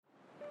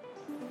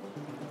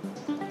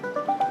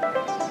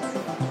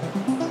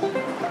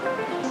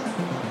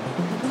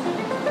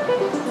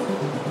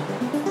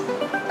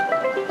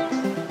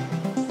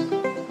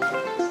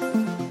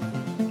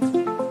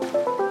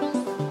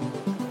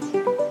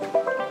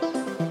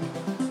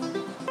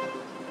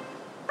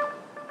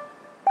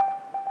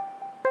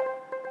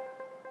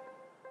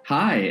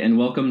Hi, and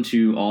welcome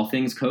to All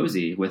Things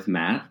Cozy with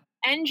Matt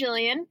and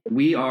Jillian.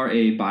 We are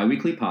a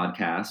bi-weekly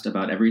podcast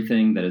about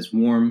everything that is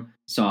warm,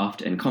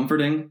 soft, and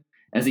comforting.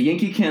 As a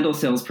Yankee Candle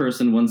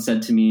salesperson once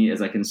said to me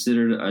as I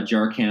considered a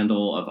jar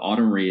candle of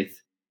autumn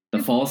wreath, the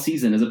fall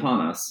season is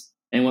upon us.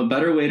 And what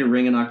better way to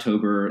ring in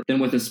October than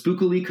with a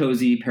spookily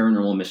cozy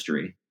paranormal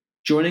mystery?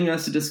 Joining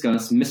us to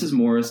discuss Mrs.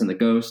 Morris and the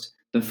Ghost,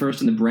 the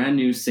first in the brand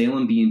new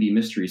Salem B&B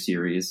mystery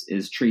series,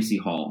 is Tracy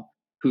Hall,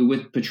 who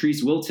with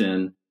Patrice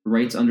Wilton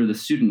writes under the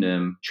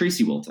pseudonym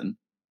Tracy Wilton.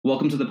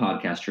 Welcome to the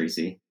podcast,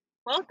 Tracy.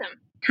 Welcome.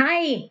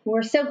 Hi,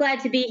 we're so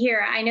glad to be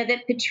here. I know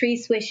that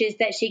Patrice wishes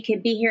that she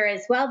could be here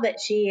as well, but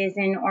she is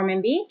in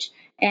Ormond Beach,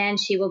 and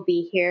she will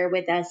be here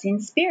with us in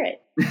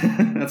spirit.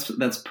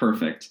 That's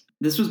perfect.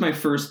 This was my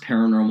first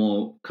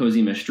paranormal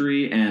cozy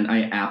mystery, and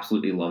I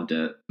absolutely loved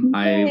it.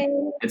 Yay.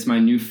 It's my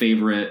new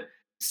favorite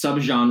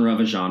subgenre of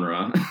a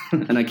genre,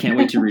 and I can't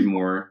wait to read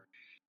more,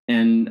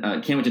 and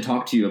can't wait to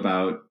talk to you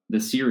about the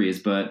series.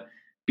 But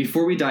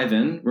before we dive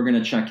in, we're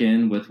going to check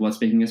in with what's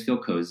making us feel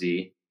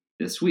cozy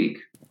this week.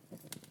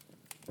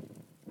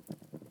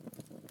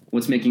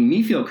 What's making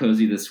me feel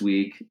cozy this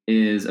week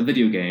is a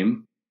video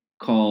game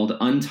called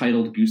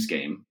Untitled Goose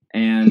Game.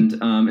 And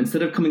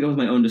instead of coming up with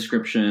my own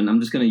description, I'm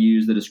just going to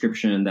use the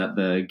description that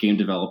the game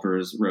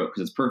developers wrote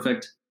because it's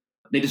perfect.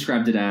 They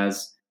described it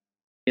as,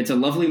 it's a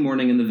lovely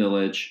morning in the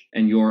village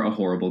and you're a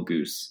horrible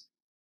goose.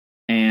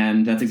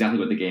 And that's exactly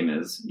what the game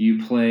is.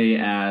 You play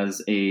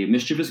as a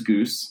mischievous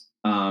goose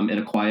in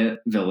a quiet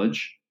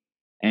village,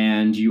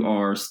 and you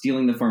are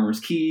stealing the farmer's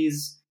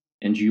keys,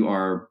 and you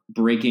are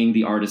breaking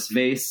the artist's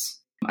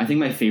vase. I think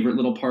my favorite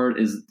little part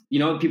is,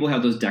 people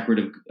have those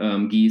decorative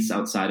geese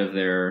outside of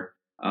their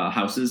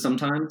houses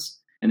sometimes,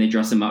 and they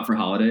dress them up for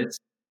holidays.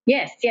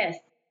 Yes.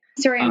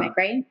 Ceramic,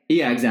 right?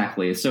 Yeah,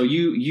 exactly. So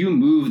you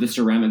move the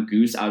ceramic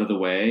goose out of the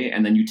way,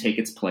 and then you take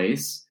its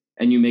place,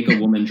 and you make a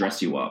woman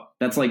dress you up.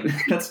 That's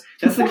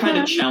the kind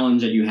of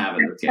challenge that you have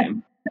in this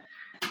game.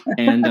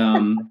 And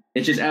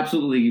it's just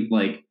absolutely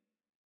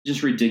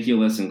just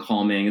ridiculous and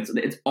calming.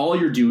 It's all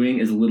you're doing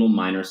is little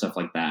minor stuff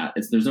like that.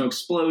 There's no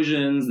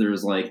explosions.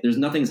 There's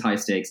nothing's high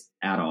stakes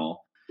at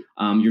all.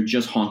 You're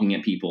just honking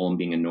at people and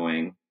being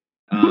annoying.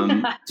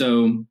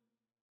 So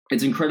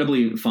it's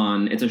incredibly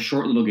fun. It's a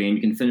short little game.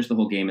 You can finish the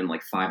whole game in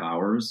 5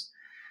 hours.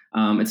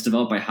 It's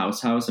developed by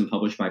House and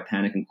published by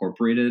Panic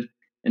Incorporated,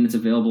 and it's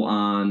available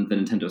on the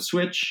Nintendo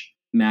Switch,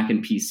 Mac,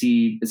 and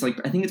PC. It's I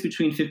think it's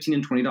between $15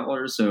 and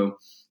 $20, so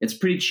it's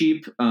pretty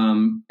cheap.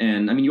 And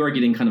I mean, you are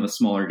getting kind of a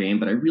smaller game,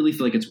 but I really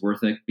feel like it's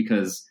worth it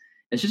because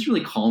it's just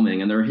really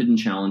calming, and there are hidden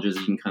challenges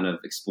you can kind of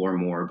explore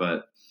more.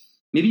 But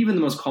maybe even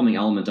the most calming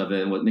element of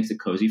it, and what makes it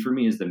cozy for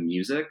me, is the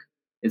music.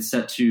 It's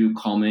set to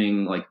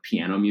calming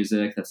piano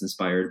music that's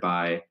inspired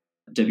by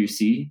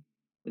Debussy,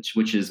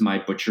 which is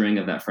my butchering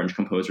of that French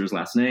composer's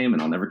last name,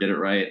 and I'll never get it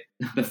right.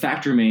 The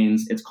fact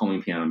remains, it's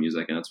calming piano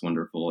music, and it's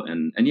wonderful.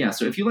 And yeah,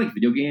 so if you like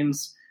video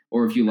games,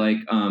 or if you like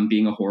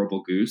being a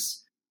horrible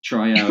goose,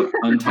 try out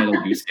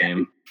Untitled Goose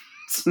Game.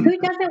 Who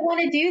doesn't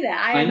want to do that?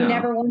 I have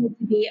never wanted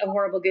to be a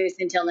horrible goose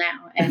until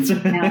now,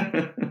 and now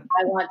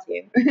I want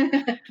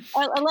to.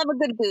 I love a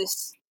good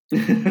goose.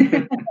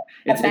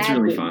 It's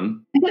really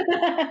fun.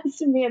 This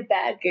should be a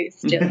bad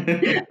goose, Jill.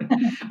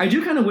 I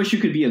do kind of wish you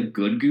could be a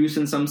good goose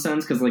in some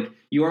sense, because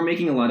you are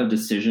making a lot of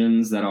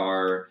decisions that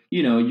are,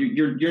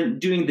 you're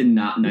doing the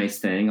not nice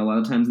thing a lot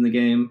of times in the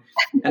game,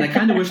 and I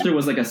kind of wish there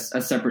was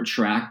a separate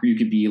track where you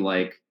could be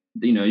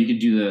you could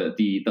do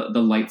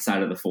the light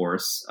side of the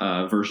force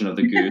version of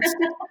the goose,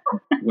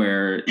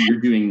 where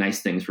you're doing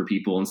nice things for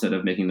people instead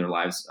of making their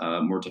lives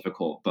more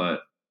difficult,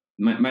 but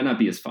might not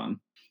be as fun.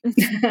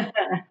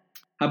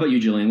 How about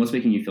you, Jillian? What's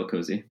making you feel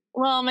cozy?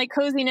 Well, my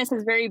coziness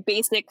is very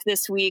basic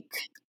this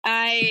week.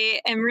 I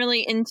am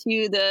really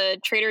into the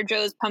Trader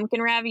Joe's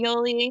pumpkin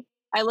ravioli.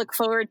 I look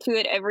forward to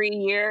it every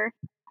year.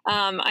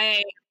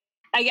 I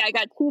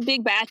got 2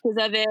 big batches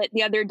of it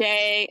the other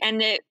day,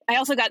 and I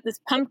also got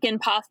this pumpkin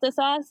pasta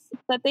sauce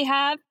that they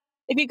have.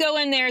 If you go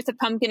in there, it's a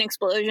pumpkin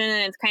explosion,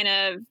 and it's kind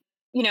of,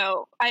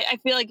 I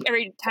feel like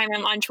every time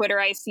I'm on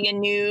Twitter, I see a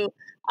new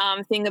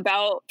thing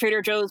about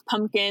Trader Joe's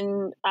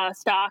pumpkin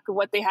stock of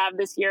what they have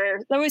this year.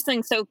 There's always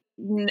something so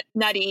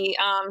nutty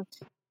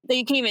that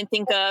you can't even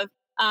think of.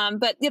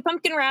 But the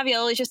pumpkin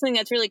ravioli is just something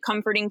that's really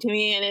comforting to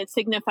me, and it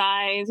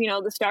signifies,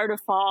 the start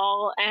of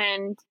fall.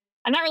 And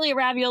I'm not really a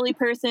ravioli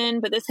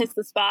person, but this hits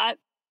the spot.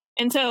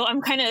 And so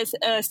I'm kind of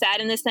sad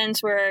in the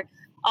sense where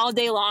all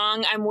day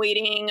long I'm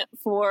waiting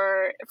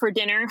for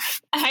dinner.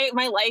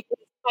 My life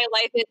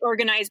is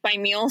organized by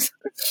meals.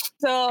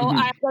 So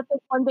that's the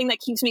one thing that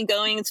keeps me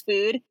going is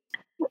food.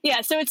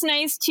 Yeah, so it's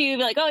nice to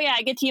be oh yeah,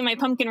 I get to eat my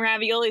pumpkin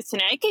raviolis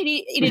tonight. I could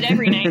eat it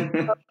every night.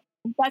 So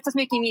that's what's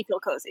making me feel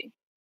cozy.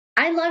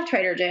 I love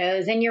Trader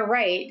Joe's, and you're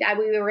right.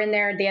 We were in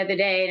there the other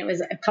day, and it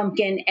was a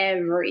pumpkin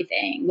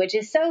everything, which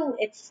is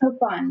it's so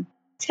fun.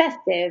 It's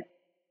festive.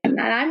 And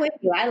I'm with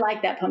you. I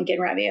like that pumpkin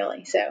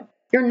ravioli. So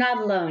you're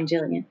not alone,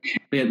 Jillian.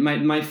 But yeah,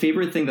 my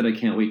favorite thing that I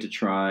can't wait to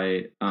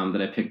try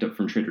that I picked up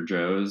from Trader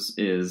Joe's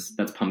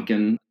that's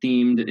pumpkin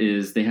themed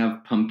is they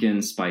have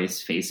pumpkin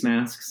spice face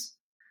masks.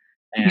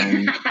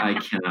 And I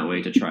cannot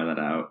wait to try that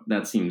out.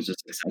 That seems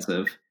just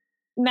excessive.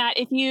 Matt,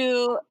 if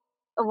you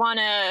want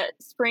to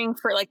spring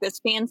for like this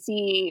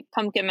fancy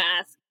pumpkin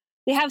mask,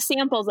 they have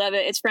samples of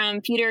it. It's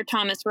from Peter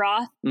Thomas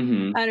Roth.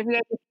 Mm-hmm. I don't know if you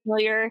guys are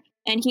familiar.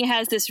 And he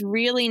has this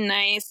really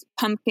nice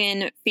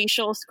pumpkin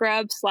facial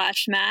scrub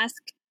 /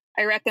 mask.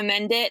 I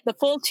recommend it. The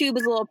full tube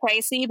is a little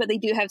pricey, but they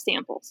do have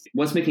samples.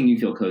 What's making you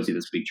feel cozy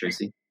this week,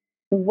 Tracy?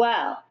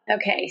 Well,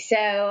 okay,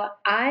 so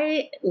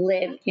I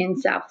live in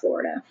South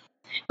Florida.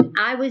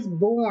 I was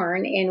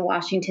born in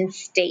Washington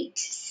State.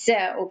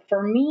 So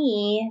for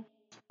me,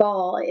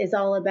 fall is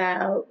all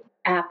about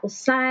apple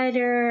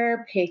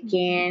cider,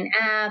 picking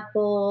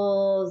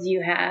apples.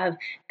 You have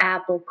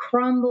apple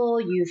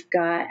crumble. You've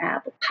got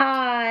apple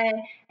pie.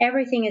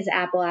 Everything is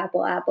apple,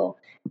 apple, apple.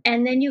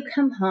 And then you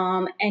come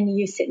home and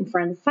you sit in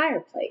front of the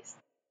fireplace.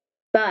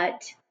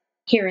 But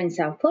here in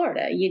South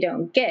Florida, you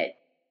don't get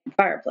a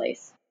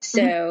fireplace.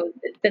 So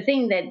the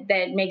thing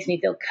that makes me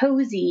feel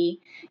cozy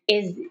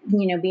is,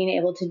 being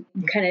able to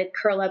kind of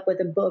curl up with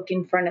a book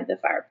in front of the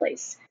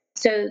fireplace.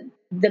 So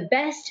the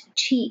best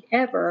cheat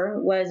ever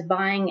was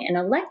buying an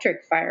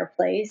electric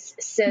fireplace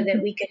so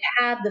that we could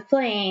have the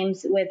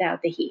flames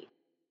without the heat.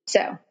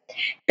 So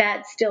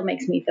that still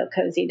makes me feel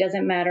cozy. It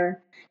doesn't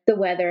matter the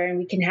weather, and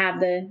we can have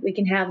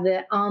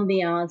the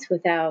ambiance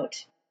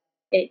without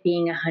it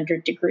being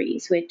 100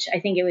 degrees, which I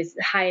think it was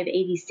the high of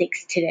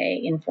 86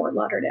 today in Fort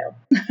Lauderdale.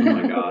 Oh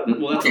my God.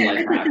 Well, that's a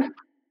life hack.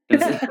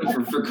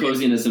 That's for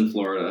coziness in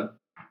Florida.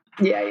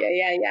 Yeah.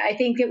 I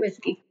think it was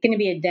going to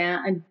be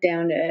down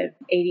to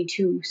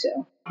 82.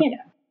 So,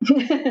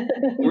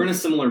 We're in a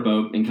similar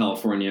boat in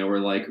California.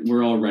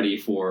 We're all ready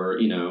for,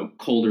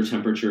 colder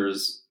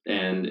temperatures.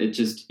 And it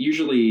just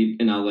usually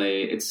in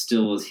LA, it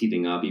still is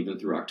heating up even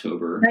through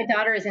October. My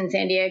daughter is in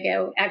San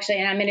Diego, actually,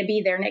 and I'm going to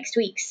be there next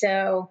week.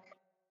 So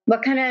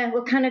what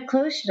kind of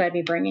clothes should I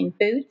be bringing?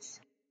 Boots?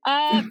 For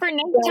nighttime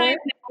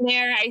down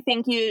there, I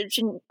think you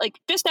should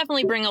just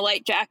definitely bring a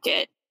light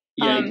jacket.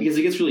 Yeah, because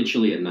it gets really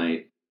chilly at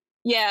night.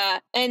 Yeah,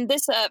 and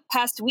this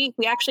past week,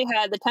 we actually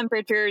had the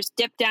temperatures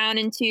dip down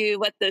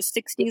into, the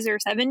 60s or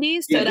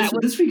 70s. So yeah,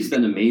 this week's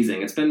been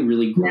amazing. It's been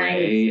really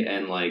gray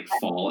and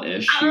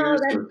fall-ish here,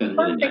 so it's been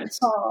really nice.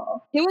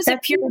 Fall. It was a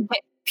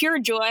pure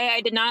joy.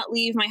 I did not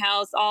leave my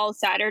house all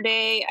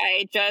Saturday.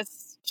 I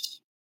just,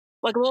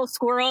 like a little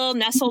squirrel,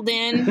 nestled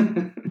in,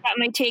 got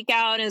my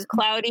takeout, and it was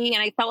cloudy,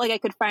 and I felt like I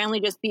could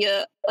finally just be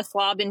a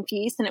slob in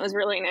peace, and it was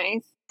really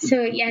nice.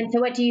 So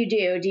what do you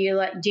do? Do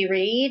you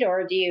read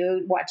or do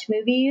you watch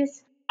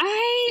movies?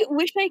 I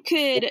wish I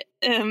could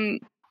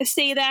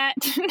say that.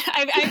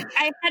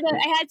 I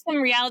had some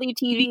reality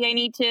TV I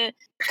need to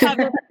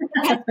cover.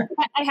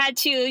 I had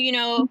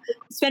to,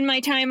 spend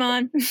my time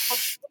on.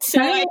 So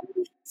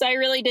I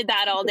really did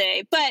that all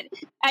day. But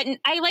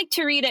I like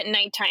to read at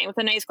nighttime with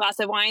a nice glass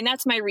of wine.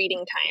 That's my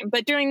reading time.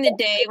 But during the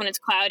day when it's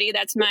cloudy,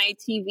 that's my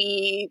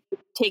TV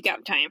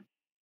takeout time.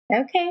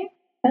 Okay,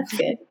 that's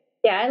good.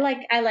 Yeah,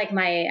 I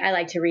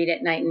like to read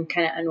at night and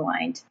kind of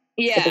unwind.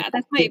 Yeah,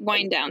 that's my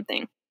wind down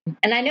thing.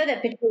 And I know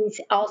that Patrice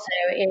also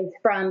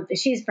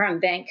she's from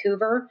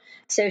Vancouver.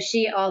 So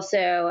she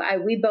also,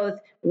 we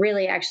both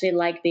really actually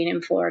like being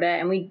in Florida,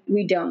 and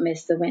we don't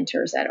miss the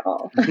winters at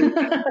all.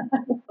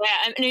 Yeah,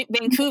 I mean,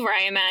 Vancouver,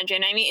 I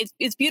imagine. I mean,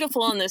 it's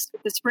beautiful in the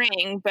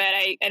spring, but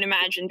I'd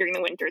imagine during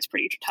the winter it's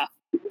pretty tough.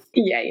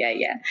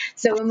 Yeah.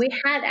 So when we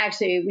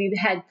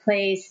had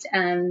placed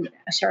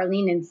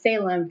Charlene in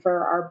Salem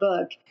for our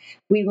book,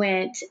 we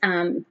went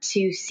to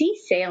see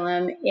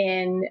Salem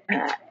in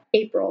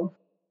April,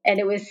 and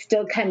it was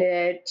still kind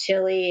of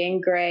chilly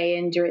and gray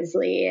and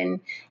drizzly,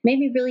 and made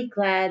me really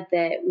glad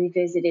that we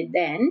visited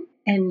then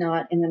and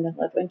not in the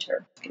middle of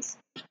winter, because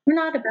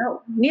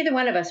neither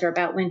one of us are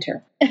about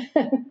winter.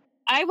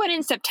 I went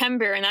in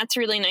September, and that's a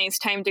really nice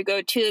time to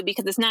go too,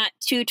 because it's not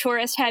too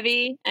tourist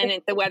heavy and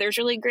the weather's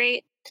really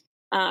great.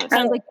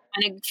 Sounds like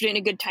you're doing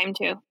a good time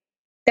too.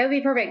 That would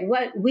be perfect.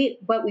 What we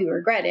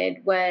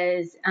regretted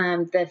was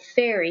the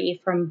ferry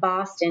from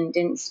Boston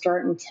didn't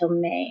start until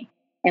May,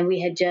 and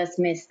we had just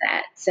missed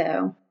that.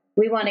 So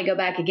we want to go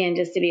back again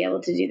just to be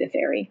able to do the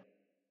ferry.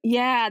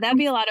 Yeah, that'd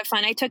be a lot of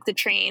fun. I took the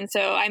train,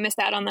 so I missed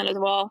out on that as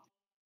well.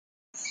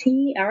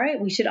 See, all right,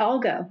 we should all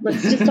go.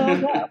 Let's just all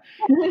go.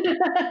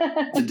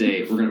 It's a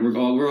date. We're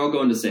all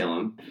going to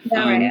Salem. All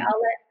right,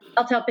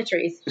 I'll tell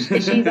Patrice.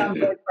 She's on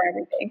board for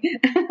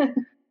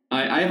everything.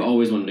 I've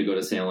always wanted to go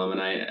to Salem,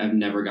 and I've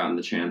never gotten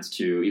the chance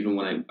to, even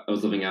when I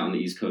was living out on the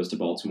East Coast of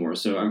Baltimore.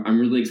 So I'm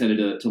really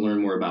excited to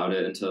learn more about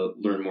it and to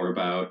learn more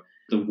about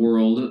the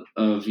world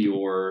of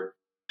your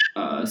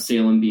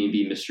Salem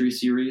B&B mystery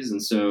series.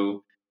 And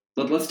so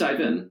let's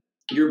dive in.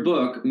 Your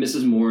book,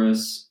 Mrs.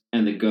 Morris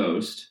and the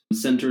Ghost,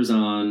 centers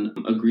on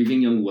a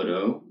grieving young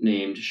widow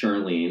named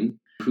Charlene,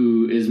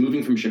 who is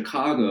moving from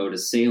Chicago to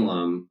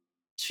Salem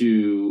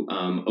to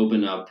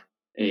open up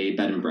a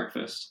bed and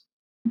breakfast.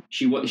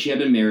 She had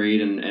been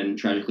married and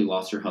tragically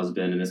lost her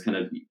husband and is kind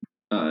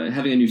of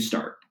having a new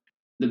start.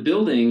 The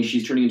building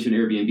she's turning into an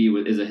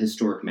Airbnb is a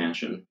historic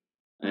mansion.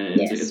 And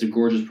it's a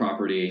gorgeous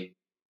property.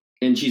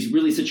 And she's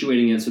really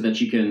situating it so that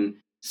she can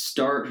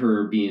start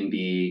her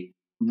B&B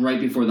right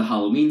before the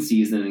Halloween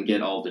season and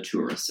get all the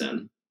tourists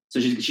in. So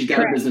she's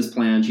got a business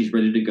plan. She's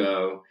ready to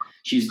go.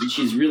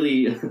 She's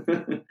really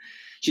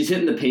she's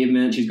hitting the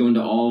pavement. She's going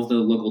to all of the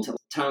local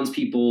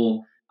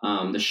townspeople,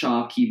 the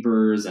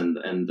shopkeepers, and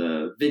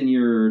the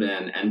vineyard,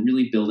 and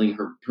really building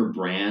her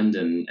brand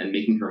and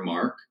making her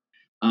mark.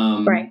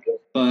 Right.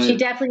 But she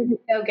definitely is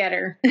a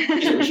go-getter.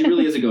 she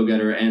really is a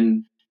go-getter,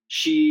 and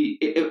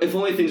if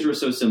only things were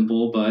so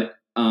simple, but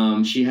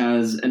she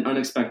has an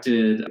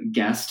unexpected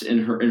guest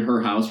in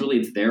her house. Really,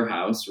 it's their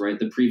house, right?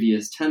 The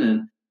previous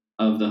tenant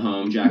of the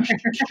home, Jack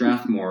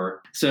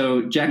Strathmore.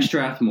 So Jack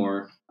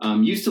Strathmore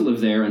used to live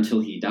there until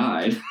he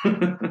died.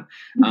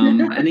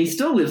 And he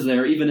still lives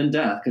there even in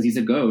death because he's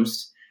a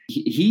ghost.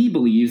 He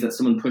believes that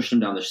someone pushed him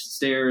down the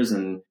stairs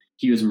and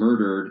he was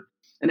murdered.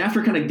 And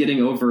after kind of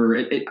getting over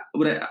it,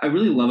 what I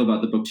really love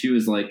about the book too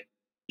is like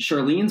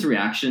Charlene's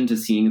reaction to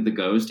seeing the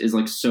ghost is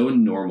like so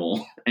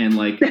normal, and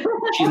like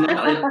she's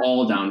not at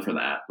all down for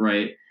that,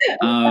 right?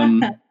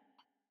 And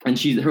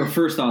her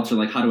first thoughts are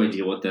like, how do I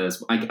deal with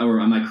this? Or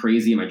am I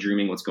crazy? Am I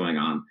dreaming? What's going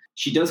on?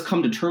 She does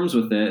come to terms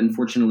with it.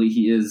 Unfortunately,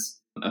 he is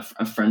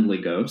a friendly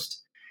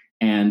ghost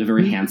and a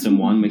very handsome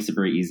one. Makes it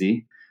very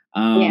easy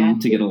to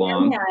get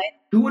along.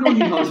 Who wouldn't want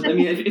to be haunted? I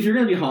mean, if you're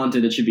going to be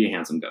haunted, it should be a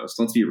handsome ghost.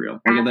 Let's be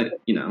real.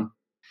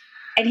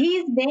 And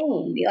he's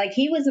vain. Like,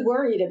 he was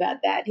worried about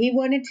that. He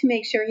wanted to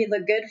make sure he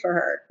looked good for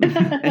her.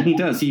 And he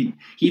does. He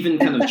even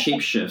kind of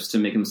shapeshifts to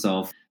make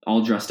himself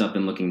all dressed up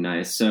and looking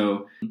nice.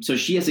 So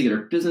she has to get her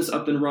business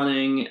up and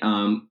running.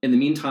 In the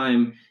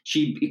meantime,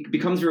 she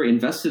becomes very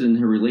invested in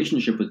her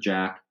relationship with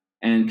Jack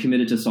and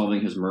committed to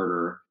solving his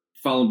murder,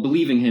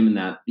 believing him in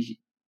that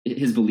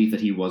his belief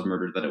that he was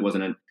murdered, that it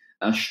wasn't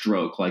a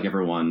stroke like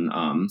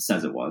everyone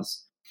says it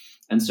was.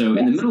 And so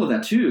in the middle of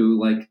that too,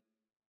 like,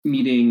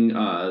 meeting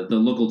the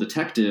local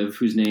detective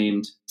who's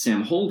named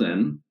Sam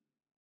Holden.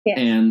 Yes.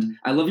 And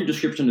I love your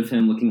description of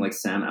him looking like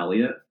Sam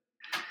Elliott,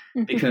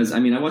 because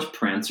I mean, I watch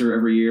Prancer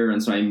every year,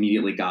 and so I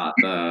immediately got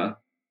the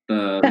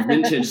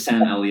vintage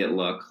Sam Elliott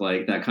look,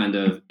 like that kind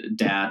of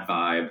dad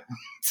vibe.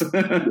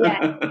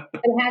 Yeah,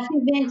 it has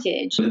to be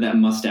vintage. That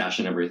mustache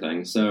and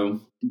everything.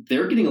 So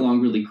they're getting along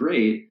really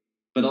great.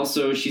 But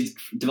also she's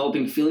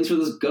developing feelings for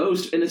this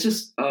ghost. And it's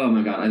just, oh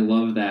my God, I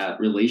love that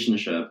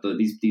relationship.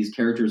 These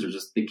characters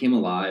they came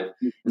alive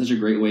in such a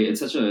great way. It's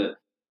such a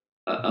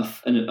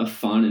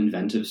fun,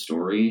 inventive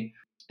story.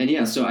 And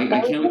yeah, so I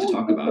can't wait to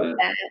talk about it.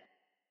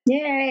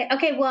 Yeah.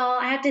 Okay. Well,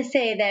 I have to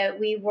say that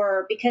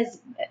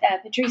because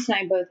Patrice and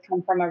I both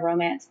come from a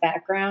romance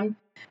background,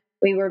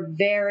 we were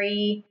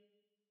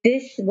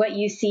what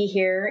you see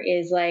here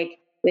is like,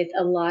 with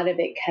a lot of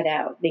it cut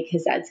out,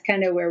 because that's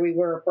kind of where we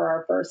were for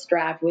our first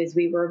draft. Was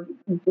we were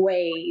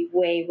way,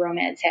 way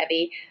romance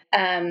heavy.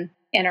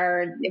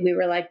 We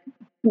were like,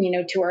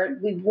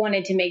 we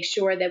wanted to make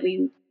sure that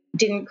we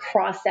didn't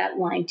cross that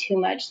line too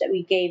much, that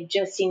we gave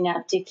just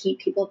enough to keep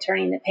people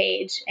turning the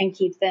page and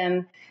keep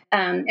them.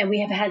 And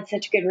we have had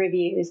such good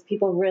reviews.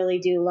 People really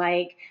do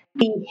like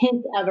the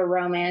hint of a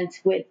romance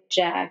with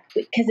Jack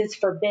because it's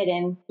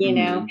forbidden, you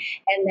know,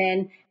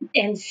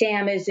 and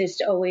Sam is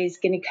just always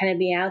going to kind of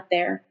be out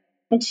there.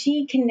 And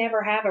she can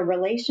never have a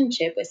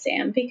relationship with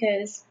Sam,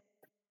 because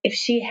if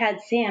she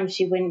had Sam,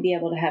 she wouldn't be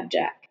able to have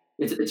Jack.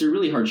 It's a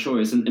really hard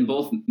choice, and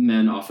both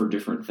men offer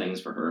different things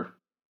for her.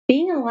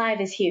 Being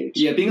alive is huge.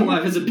 Yeah, being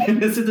alive is a big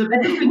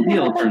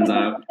deal, it turns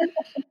out.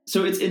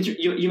 So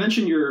you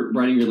mentioned your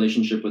writing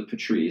relationship with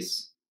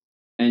Patrice,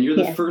 and you're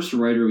the first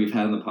writer we've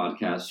had on the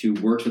podcast who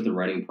works with a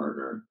writing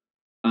partner.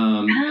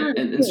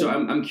 And so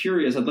I'm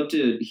curious. I'd love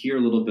to hear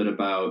a little bit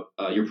about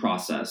your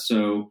process.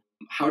 So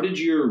how did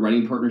your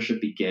writing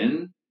partnership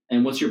begin,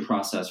 and what's your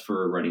process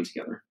for writing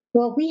together?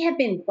 Well, we have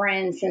been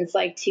friends since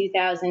like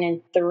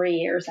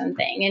 2003 or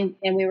something,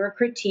 and we were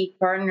critique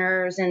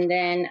partners. And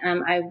then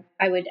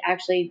I would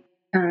actually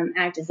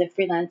act as a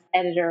freelance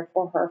editor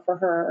for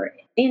her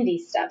indie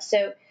stuff.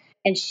 So,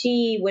 and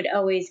she would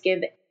always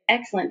give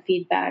excellent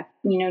feedback,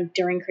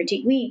 during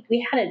critique.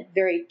 We had a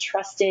very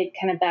trusted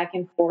kind of back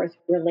and forth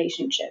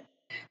relationship.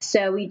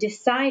 So we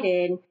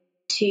decided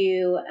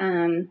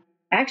to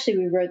actually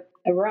we wrote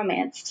a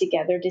romance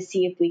together to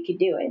see if we could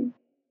do it.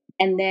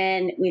 And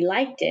then we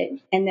liked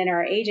it. And then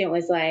our agent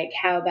was like,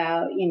 how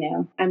about,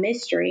 a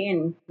mystery?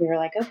 And we were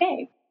like,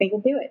 okay, we can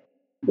do it.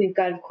 We've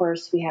got, of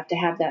course, we have to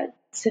have that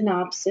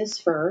synopsis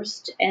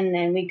first. And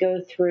then we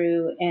go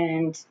through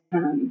and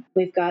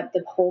we've got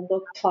the whole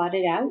book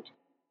plotted out.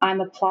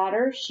 I'm a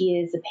plotter. She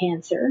is a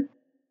pantser.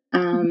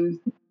 And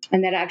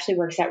that actually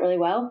works out really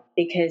well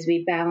because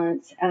we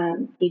balance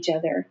each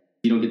other.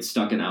 You don't get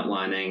stuck in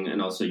outlining,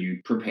 and also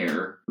you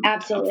prepare.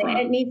 Absolutely.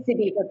 It needs to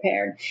be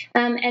prepared.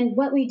 And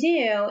what we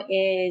do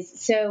is,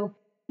 so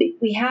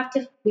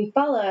we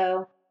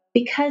follow,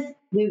 because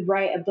we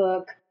write a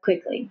book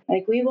quickly.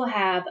 Like, we will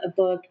have a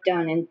book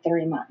done in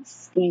 3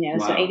 months, wow.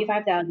 So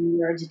 85,000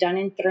 words done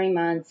in 3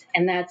 months.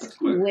 And that's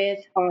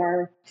with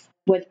our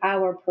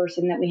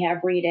person that we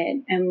have read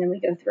it. And then we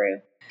go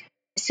through.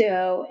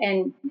 So,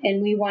 and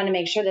we want to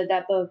make sure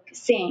that book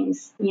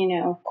sings,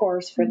 of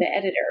course, for the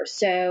editor.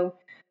 So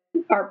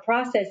our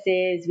process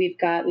is we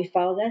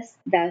follow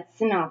that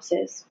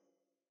synopsis,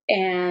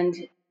 and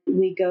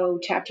we go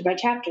chapter by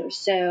chapter.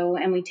 So,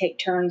 and we take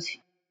turns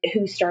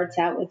who starts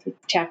out with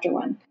chapter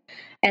 1.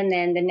 And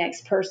then the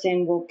next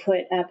person will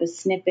put up a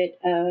snippet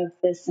of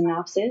the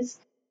synopsis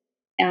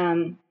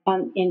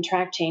in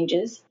track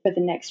changes for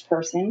the next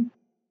person,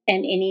 and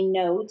any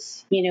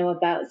notes,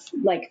 about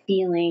like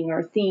feeling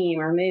or theme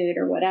or mood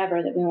or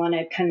whatever that we want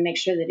to kind of make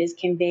sure that is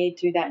conveyed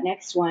through that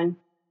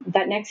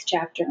next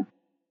chapter.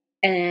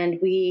 And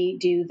we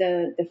do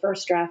the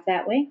first draft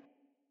that way.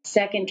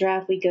 Second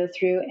draft, we go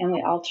through and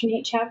we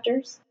alternate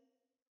chapters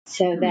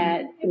so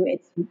that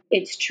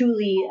it's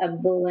truly a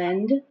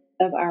blend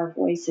of our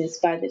voices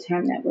by the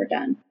time that we're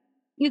done.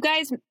 You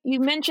guys, you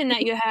mentioned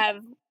that you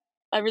have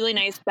a really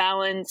nice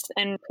balance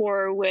and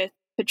rapport with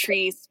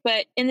Patrice,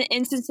 but in the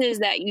instances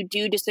that you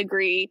do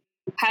disagree,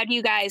 how do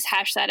you guys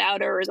hash that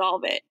out or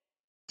resolve it?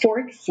 For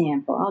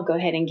example, I'll go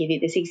ahead and give you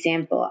this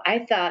example. I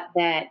thought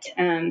that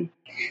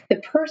the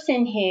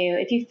person who,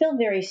 if you feel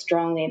very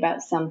strongly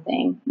about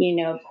something,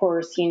 of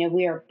course,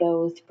 we are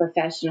both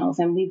professionals,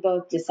 and we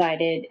both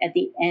decided at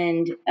the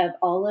end of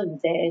all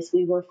of this,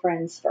 we were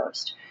friends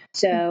first.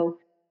 So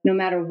no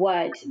matter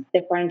what,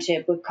 the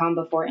friendship would come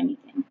before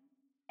anything.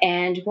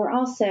 And we're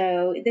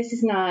also, this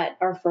is not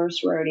our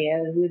first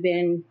rodeo.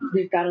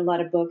 We've got a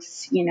lot of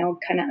books,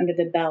 kind of under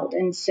the belt.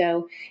 And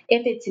so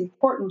if it's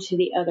important to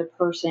the other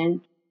person,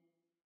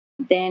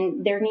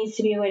 then there needs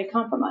to be a way to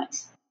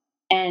compromise.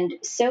 And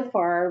so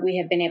far, we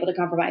have been able to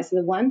compromise.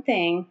 The one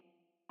thing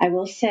I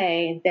will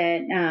say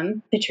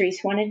that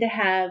Patrice wanted to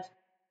have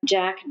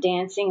Jack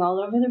dancing all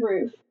over the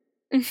roof.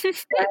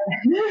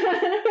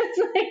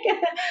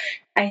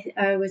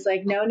 I was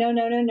like,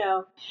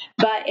 no.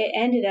 But it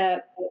ended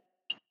up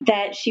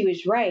that she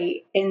was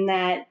right in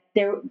that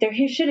there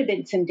should have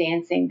been some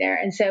dancing there.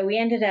 And so we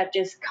ended up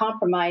just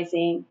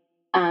compromising.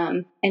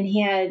 And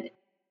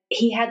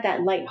he had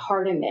that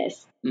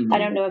lightheartedness. Mm-hmm. I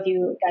don't know if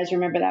you guys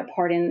remember that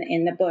part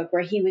in the book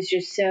where he was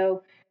just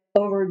so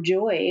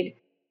overjoyed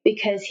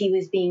because he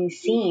was being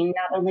seen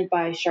not only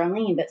by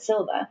Charlene, but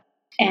Silva.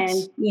 Yes.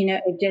 And,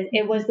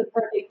 it was the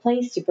perfect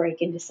place to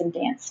break into some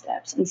dance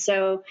steps. And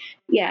so,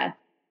 yeah,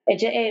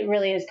 it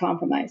really is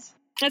compromise.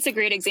 That's a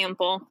great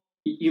example.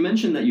 You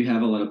mentioned that you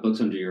have a lot of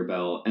books under your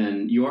belt,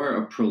 and you are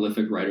a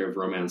prolific writer of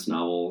romance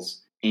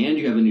novels, and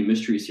you have a new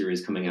mystery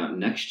series coming out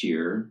next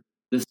year.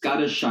 The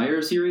Scottish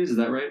Shire series, is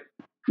that right?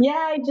 Yeah,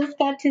 I just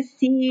got to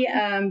see,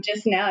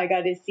 just now I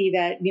got to see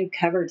that new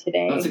cover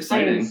today. That's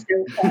exciting. So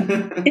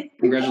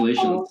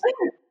Congratulations.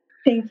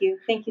 Thank you.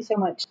 Thank you so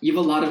much. You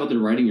have a lot of other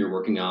writing you're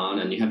working on,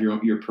 and you have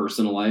your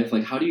personal life.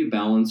 Like, how do you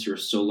balance your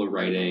solo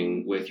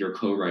writing with your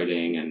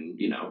co-writing and,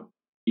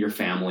 your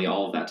family,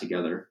 all of that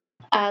together?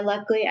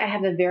 Luckily, I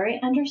have a very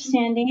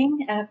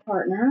understanding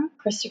partner.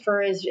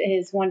 Christopher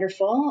is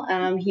wonderful.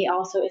 He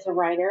also is a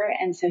writer,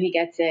 and so he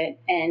gets it.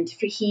 And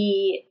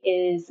he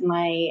is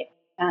my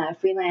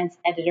freelance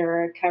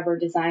editor, cover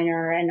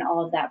designer, and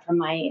all of that for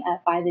my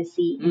By the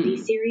Sea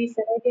indie series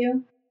that I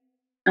do.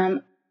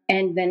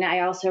 And then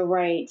I also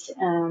write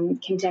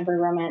contemporary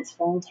romance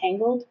for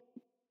Entangled.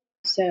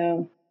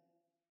 So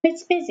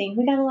it's busy.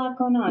 We got a lot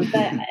going on,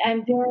 but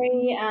I'm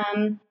very.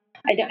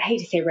 I hate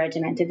to say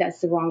regimented.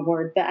 That's the wrong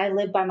word, but I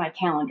live by my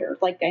calendar.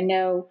 Like I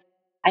know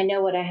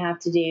what I have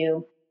to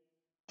do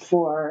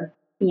for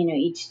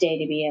each day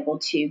to be able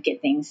to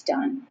get things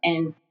done,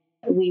 and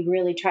we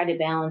really try to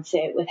balance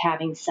it with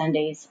having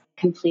Sundays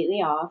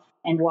completely off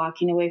and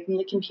walking away from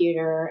the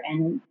computer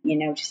and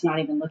just not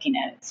even looking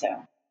at it. So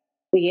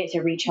we get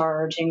to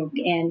recharge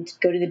and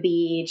go to the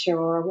beach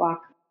or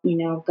walk,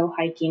 go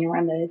hiking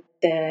around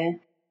the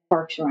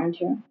parks around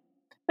here.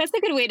 That's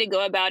a good way to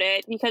go about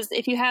it, because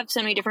if you have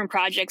so many different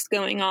projects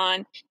going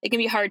on, it can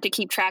be hard to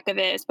keep track of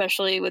it,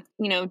 especially with,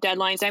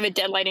 deadlines. I have a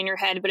deadline in your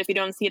head, but if you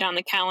don't see it on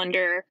the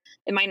calendar,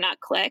 it might not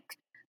click.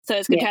 So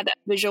it's good to have that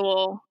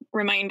visual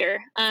reminder.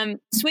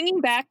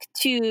 Swinging back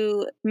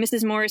to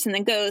Mrs. Morris and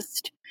the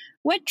Ghost,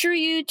 what drew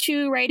you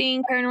to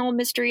writing paranormal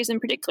mysteries in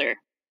particular?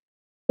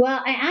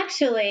 Well, I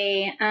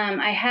actually,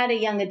 I had a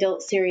young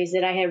adult series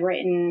that I had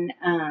written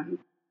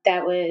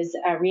that was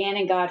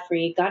Rhiannon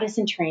Godfrey, Goddess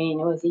in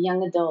Training. It was a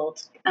young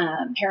adult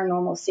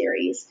paranormal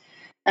series.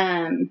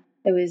 It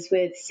was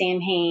with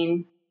Sam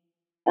Hain,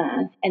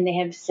 and they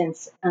have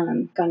since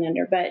gone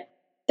under. But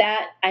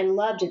I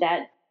loved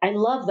that. I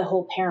love the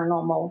whole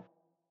paranormal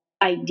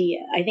idea.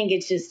 I think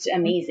it's just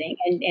amazing.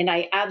 And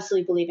I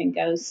absolutely believe in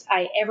ghosts.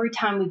 Every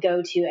time we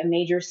go to a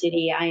major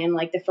city, I am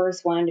like the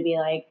first one to be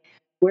like,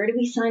 where do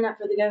we sign up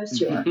for the ghost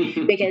tour?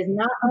 Because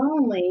not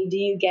only do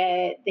you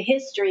get the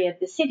history of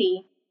the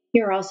city,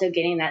 you're also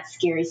getting that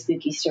scary,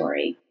 spooky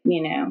story.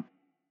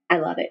 I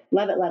love it.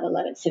 Love it, love it,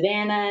 love it.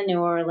 Savannah, New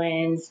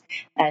Orleans,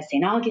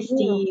 St.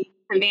 Augustine.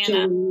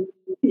 Savannah.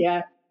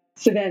 Yeah,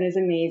 Savannah is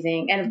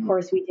amazing. And of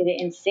course, we did it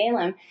in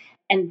Salem.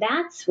 And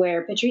that's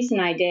where Patrice and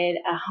I did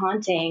a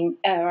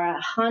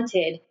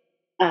haunted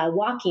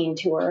walking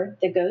tour,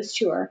 the ghost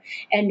tour.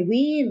 And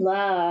we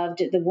loved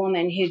the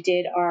woman who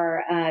did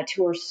our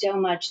tour so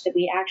much that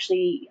we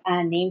actually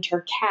named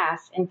her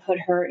Cass and put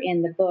her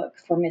in the book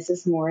for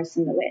Mrs. Morris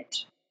and the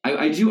Witch.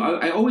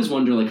 I always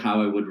wonder like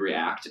how I would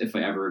react if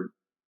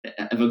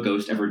a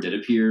ghost ever did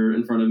appear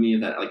in front of me,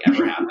 if that like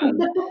ever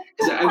happened.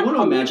 Because I want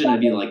to imagine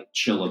I'd be like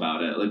chill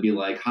about it. I'd be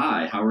like,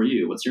 "Hi, how are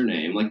you? What's your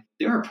name?" Like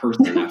they are a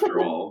person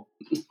after all.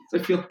 I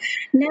feel.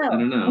 I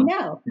don't know.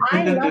 No,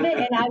 I love it,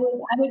 and I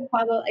would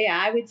probably,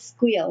 I would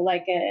squeal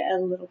like a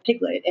little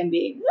piglet and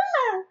be,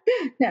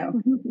 no,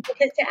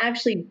 because to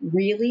actually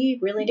really,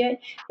 really do it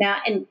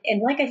now, and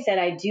like I said,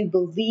 I do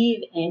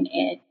believe in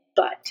it,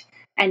 but.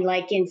 And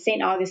like in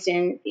St.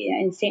 Augustine,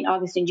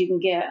 you can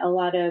get a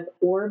lot of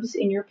orbs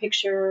in your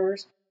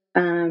pictures,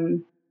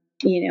 and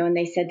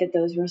they said that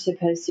those were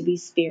supposed to be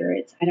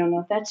spirits. I don't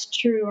know if that's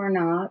true or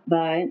not,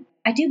 but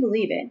I do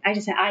believe it.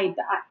 I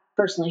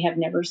personally have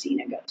never seen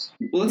a ghost.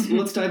 Well,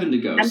 let's dive into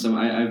ghosts. So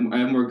I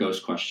have more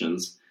ghost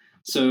questions.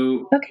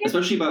 So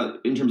especially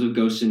in terms of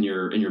ghosts in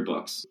your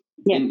books,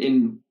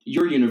 in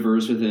your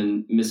universe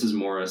within Mrs.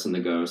 Morris and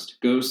the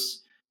ghosts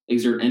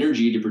exert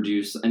energy to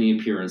produce any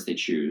appearance they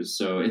choose.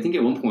 So I think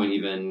at one point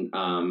even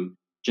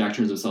Jack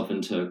turns himself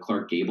into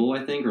Clark Gable,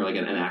 I think, or like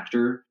an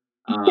actor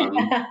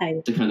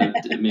to kind of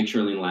make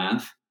Charlene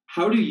laugh.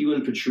 How do you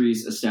and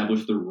Patrice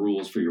establish the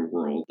rules for your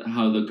world?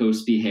 How the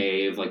ghosts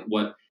behave, like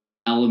what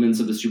elements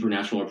of the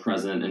supernatural are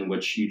present and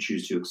which you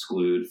choose to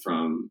exclude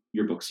from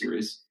your book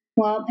series?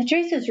 Well,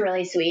 Patrice was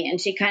really sweet, and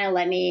she kind of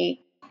let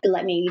me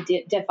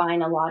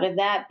define a lot of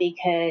that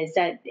because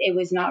that it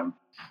was not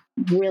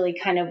really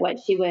kind of what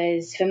she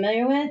was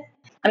familiar with.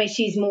 I mean,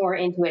 she's more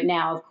into it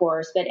now, of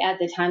course, but at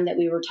the time that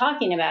we were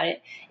talking about it,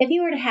 if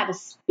you were to have a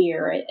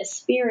spirit,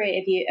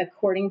 if you,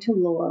 according to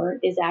lore,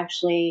 is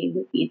actually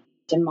would be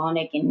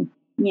demonic and,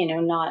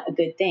 not a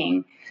good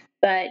thing.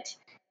 But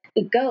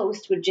a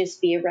ghost would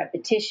just be a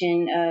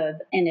repetition of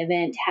an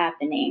event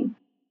happening.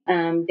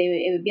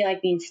 It would be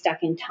like being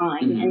stuck in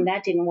time, and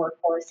that didn't work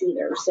for us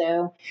either.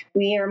 So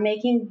we are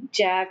making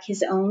Jack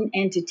his own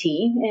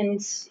entity,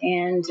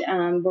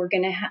 and we're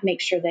going to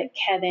make sure that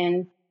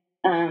Kevin,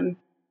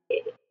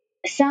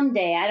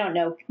 someday, I don't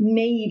know,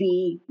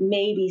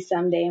 maybe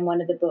someday in one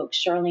of the books,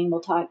 Charlene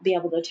will be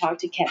able to talk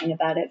to Kevin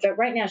about it. But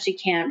right now, she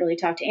can't really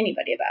talk to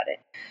anybody about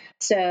it.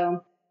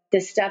 So the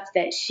stuff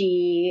that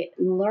she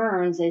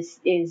learns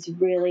is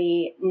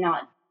really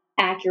not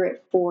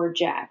accurate for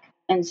Jack.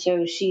 And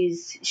so she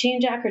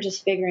and Jack are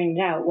just figuring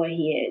it out what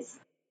he is.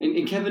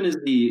 And Kevin is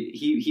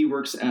he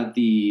works at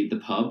the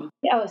pub.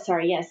 Oh,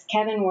 sorry. Yes,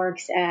 Kevin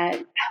works at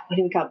what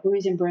do we call it?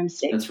 Brews and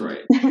Broomsticks. That's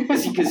right.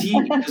 Because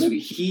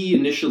he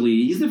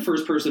initially he's the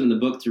first person in the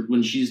book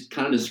when she's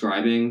kind of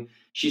describing.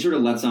 She sort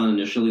of lets on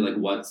initially like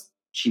what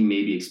she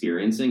may be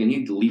experiencing, and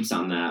he leaps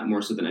on that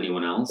more so than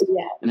anyone else,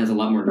 and has a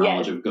lot more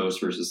knowledge of ghosts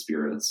versus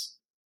spirits.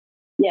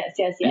 Yes.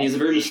 And he has a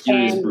very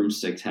mysterious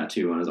broomstick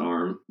tattoo on his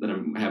arm that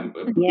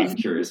I'm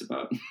curious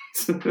about.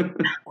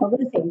 Well,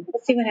 we'll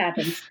see what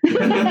happens.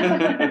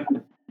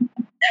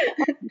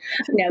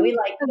 No, we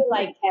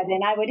like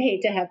Kevin. I would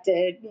hate to have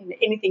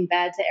anything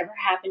bad to ever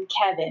happen.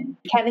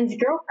 Kevin's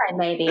girlfriend,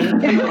 maybe.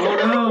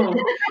 Oh no!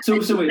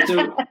 So wait.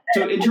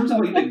 So in terms of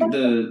like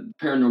the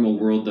paranormal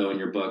world, though, in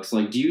your books,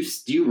 like do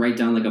you write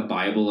down like a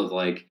Bible of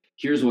like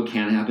here's what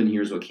can happen,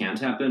 here's what can't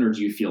happen, or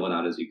do you feel it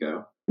out as you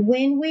go?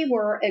 When we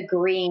were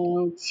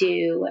agreeing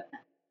to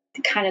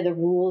kind of the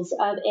rules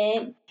of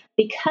it,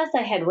 because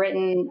I had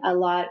written a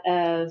lot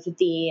of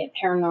the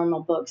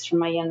paranormal books from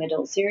my young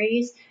adult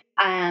series,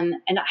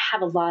 and I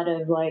have a lot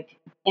of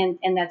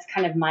and that's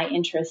kind of my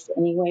interest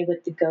anyway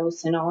with the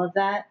ghosts and all of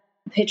that.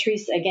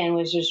 Patrice, again,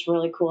 was just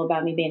really cool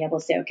about me being able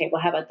to say, okay,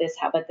 well, how about this?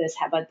 How about this?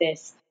 How about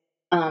this?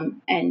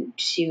 And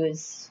she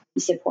was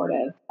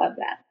supportive of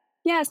that.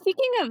 Yeah,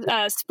 speaking of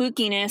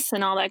spookiness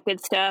and all that good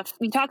stuff,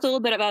 we talked a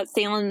little bit about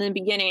Salem in the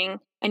beginning,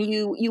 and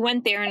you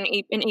went there in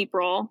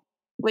April,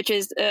 which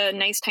is a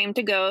nice time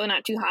to go,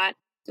 not too hot.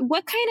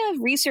 What kind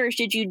of research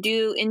did you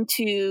do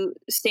into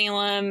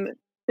Salem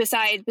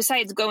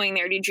besides going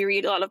there? Did you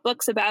read a lot of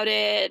books about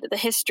it, the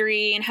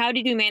history, and how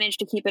did you manage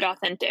to keep it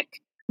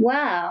authentic?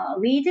 Well,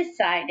 we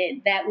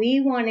decided that we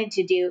wanted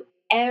to do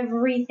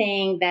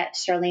everything that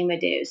Charlene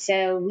would do.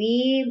 So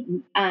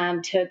we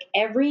took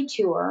every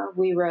tour.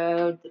 We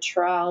rode the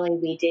trolley.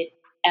 We did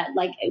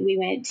we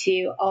went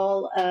to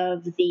all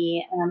of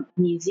the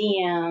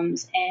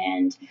museums,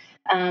 and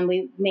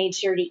we made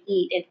sure to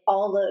eat at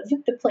all of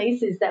the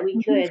places that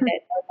we could that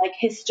are like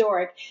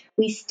historic.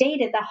 We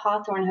stayed at the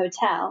Hawthorne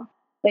Hotel,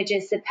 which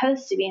is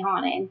supposed to be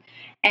haunted,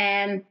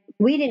 and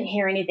we didn't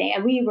hear anything.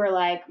 And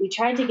we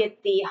tried to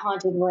get the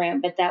haunted room,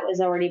 but that was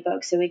already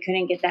booked, so we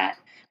couldn't get that.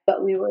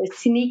 But we were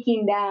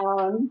sneaking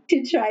down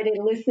to try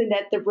to listen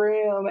at the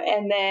room,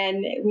 and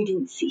then we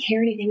didn't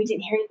hear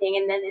anything.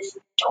 And then this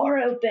door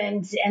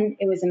opened, and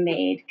it was a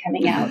maid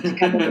coming out to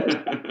cover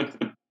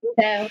the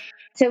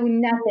So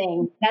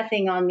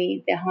nothing on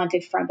the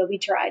haunted front, but we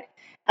tried.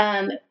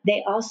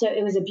 They also,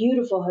 it was a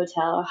beautiful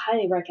hotel. I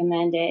highly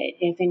recommend it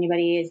if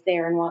anybody is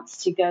there and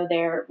wants to go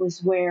there. It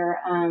was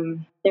where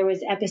there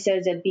was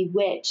episodes of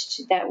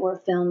Bewitched that were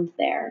filmed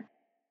there.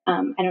 I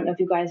don't know if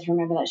you guys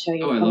remember that show.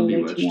 I love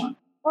Bewitched.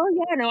 Oh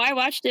yeah, no, I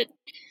watched it.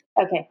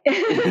 Okay.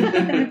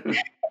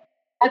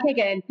 Okay,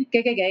 good.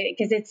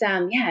 Because it's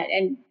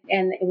and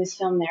it was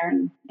filmed there,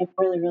 and it's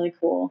really, really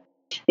cool.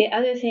 The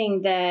other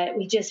thing that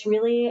we just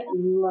really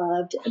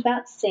loved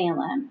about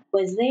Salem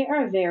was they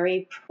are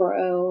very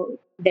pro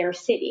their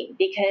city,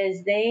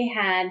 because they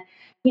had,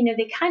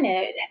 they kind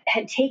of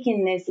had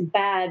taken this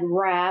bad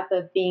rap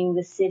of being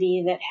the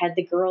city that had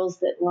the girls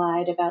that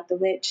lied about the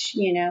witch,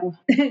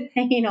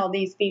 hanging all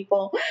these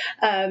people.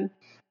 And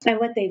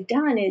what they've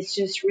done is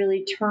just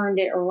really turned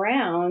it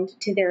around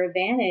to their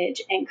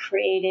advantage and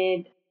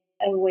created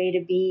a way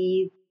to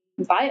be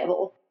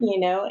viable,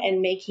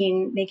 and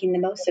making the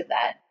most of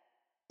that.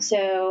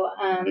 So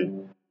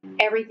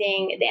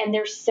everything, and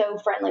they're so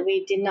friendly.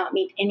 We did not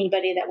meet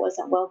anybody that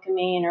wasn't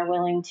welcoming or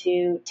willing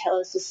to tell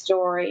us a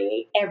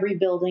story. Every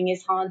building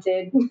is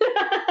haunted.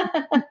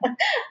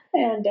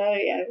 And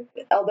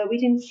although we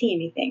didn't see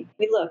anything,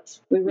 we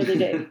looked. We really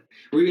did.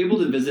 Were you able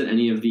to visit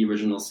any of the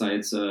original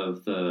sites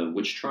of the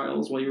witch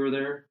trials while you were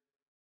there?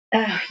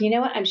 You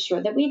know what? I'm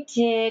sure that we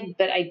did,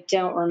 but I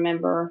don't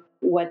remember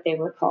what they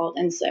were called.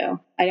 And so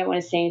I don't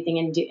want to say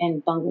anything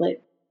and bungle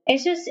it.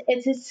 It's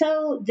just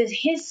so the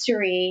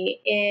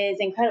history is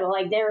incredible.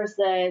 Like there's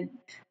the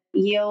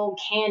old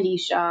candy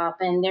shop,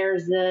 and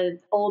there's the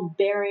old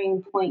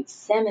Burying Point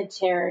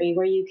Cemetery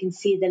where you can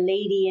see the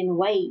lady in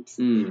white.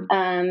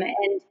 And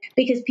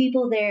because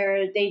people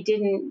there, they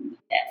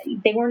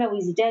weren't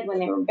always dead when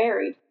they were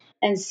buried.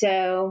 And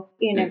so,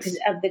 because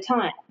of the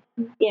time,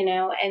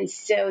 and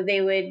so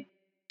they would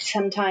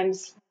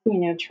sometimes,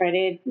 try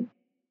to,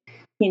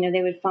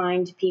 they would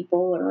find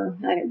people or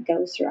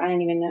ghosts, or I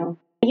don't even know.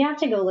 You have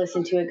to go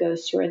listen to a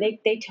ghost tour. They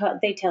tell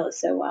it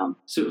so well.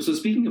 So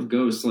speaking of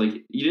ghosts,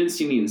 like you didn't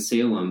see any in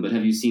Salem, but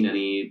have you seen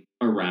any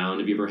around?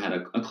 Have you ever had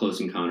a close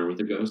encounter with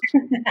a ghost?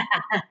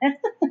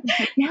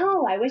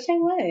 No, I wish I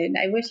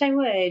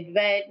would,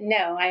 but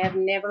no, I have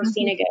never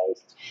seen a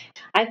ghost.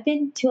 I've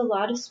been to a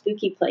lot of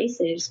spooky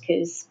places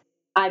because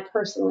I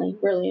personally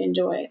really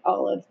enjoy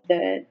all of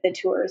the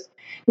tours.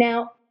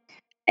 Now,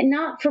 and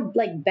not for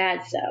like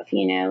bad stuff,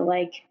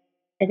 like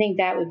I think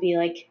that would be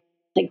like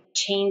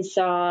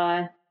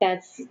Chainsaw.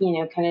 That's,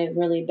 kind of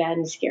really bad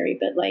and scary,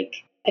 but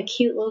like a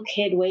cute little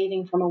kid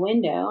waving from a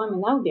window, I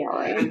mean, that would be all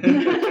right.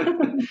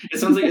 It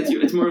sounds like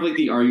it's more of like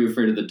the Are You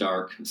Afraid of the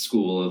Dark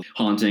school of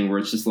haunting, where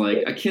it's just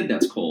like a kid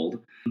that's cold.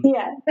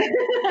 Yeah.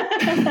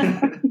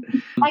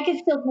 I can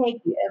still take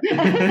you.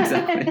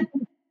 Exactly.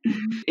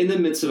 In the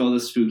midst of all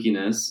this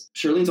spookiness,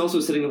 Charlene's also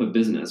setting up a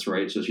business,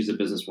 right? So she's a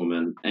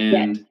businesswoman.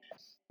 And yes.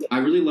 I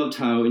really loved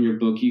how in your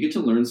book you get to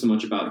learn so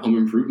much about home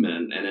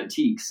improvement and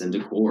antiques and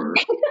decor.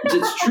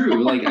 It's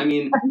true. Like, I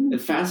mean,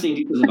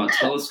 fascinating details about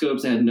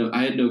telescopes. I had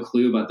no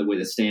clue about the way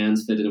the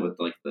stands fit in with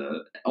like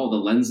all the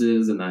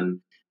lenses, and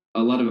then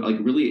a lot of like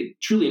really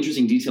truly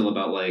interesting detail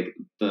about like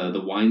the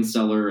wine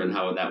cellar and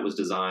how that was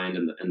designed,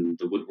 and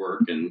the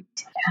woodwork. And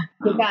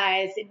you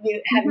guys,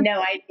 you have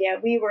no idea.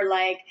 We were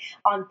like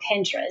on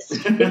Pinterest,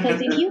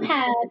 because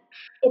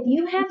if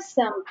you have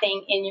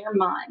something in your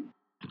mind.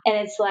 And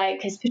it's like,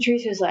 because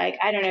Patrice was like,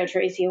 I don't know,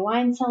 Tracy, a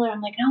wine cellar. I'm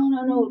like,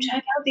 no,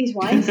 check out these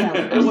wine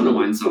cellars. I want a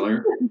wine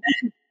cellar.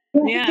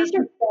 Yeah. These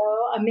are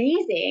so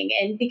amazing.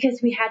 And because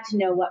we had to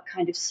know what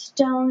kind of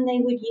stone they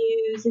would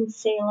use in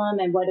Salem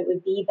and what it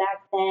would be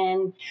back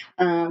then.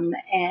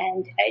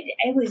 And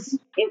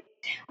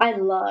I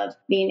loved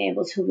being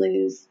able to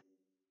lose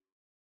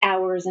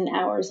hours and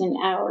hours and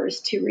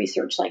hours to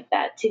research like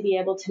that, to be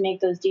able to make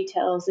those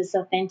details as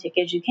authentic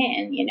as you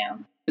can,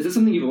 Is that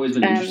something you've always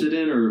been interested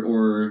in,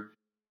 or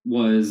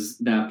was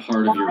that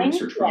part of your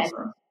research process?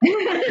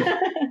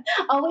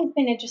 Always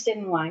been interested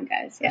in wine,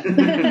 guys.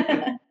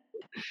 Yeah.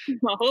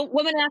 Well,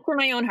 woman after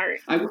my own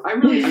heart. I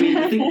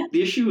think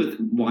the issue with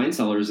wine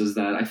cellars is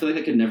that I feel like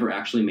I could never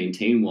actually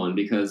maintain one,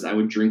 because I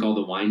would drink all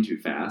the wine too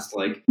fast.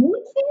 Like, me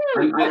too.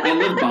 I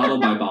live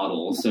bottle by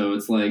bottle, so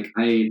it's like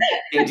the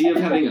idea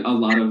of having a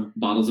lot of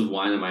bottles of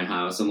wine in my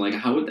house, I'm like,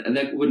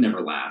 that would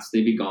never last.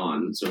 They'd be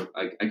gone. So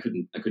I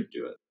couldn't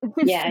do it.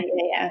 Yeah.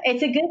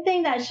 It's a good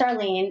thing that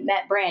Charlene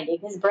met Brandy,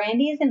 because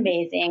Brandy is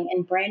amazing,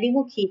 and Brandy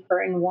will keep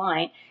her in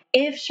wine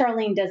if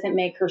Charlene doesn't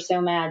make her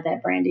so mad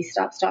that Brandy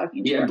stops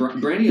talking to her. Yeah,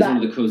 Brandy is one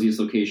of the coziest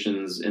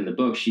locations in the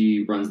book.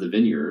 She runs the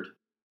vineyard.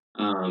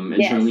 And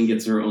yes. Charlene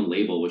gets her own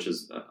label, which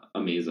is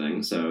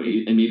amazing. So,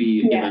 and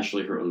maybe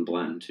eventually her own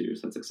blend too.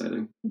 So that's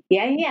exciting.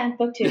 Yeah.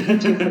 Book two for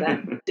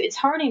that. It's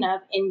hard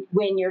enough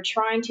when you're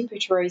trying to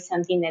portray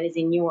something that is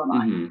in your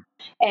mind.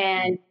 Mm-hmm.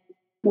 And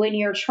when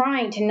you're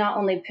trying to not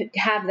only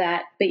have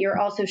that, but you're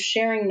also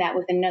sharing that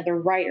with another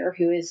writer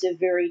who is a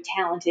very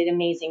talented,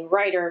 amazing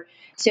writer.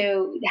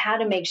 So how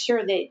to make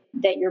sure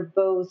that you're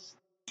both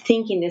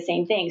thinking the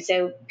same thing.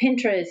 So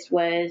Pinterest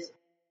was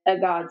a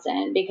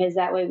godsend, because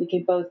that way we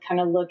could both kind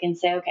of look and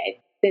say, okay,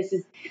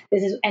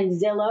 and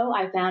Zillow.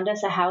 I found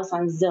us a house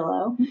on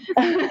Zillow.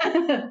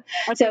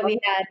 So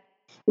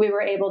we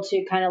were able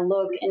to kind of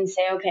look and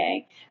say,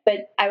 okay.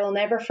 But I will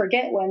never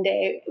forget one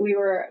day we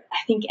were, I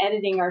think,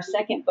 editing our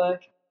second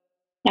book.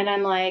 And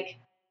I'm like,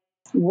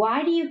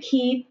 why do you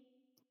keep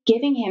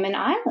giving him an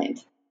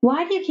island?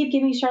 Why do you keep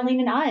giving Charlene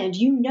an island?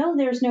 You know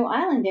there's no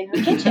island in her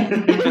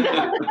kitchen.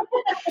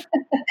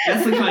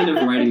 That's the kind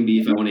of writing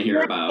beef I want to hear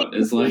about.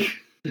 It's like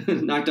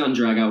knock down,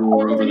 drag out,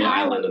 war over the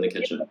island in the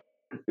kitchen.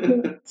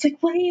 It's like,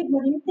 what are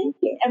you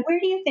thinking? And where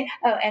do you think?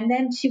 Oh, and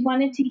then she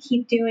wanted to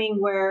keep doing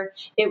where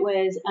it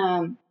was,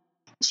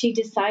 she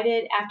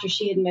decided after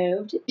she had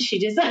moved, and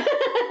she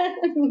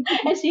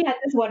had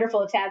this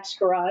wonderful attached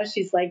garage.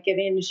 She's like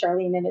giving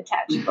Charlene an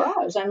attached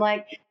garage. I'm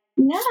like,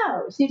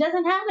 no, she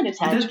doesn't have an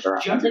attached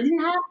garage. She didn't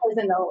have those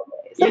in the old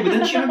days. Yeah, but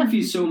that geography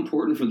is so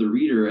important for the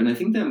reader. And I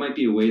think that might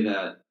be a way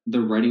that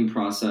the writing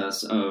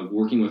process of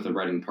working with a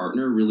writing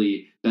partner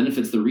really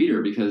benefits the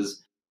reader,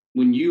 because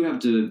when you have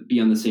to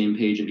be on the same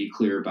page and be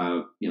clear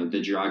about,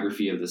 the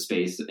geography of the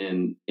space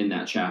in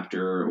that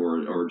chapter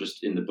or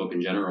just in the book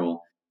in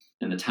general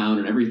and the town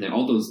and everything,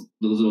 all those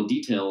little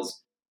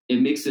details,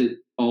 it makes it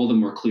all the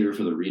more clear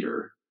for the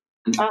reader.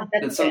 And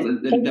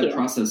that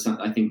process,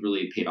 I think,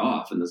 really paid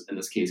off in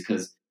this case,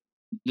 because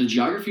the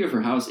geography of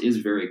her house is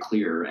very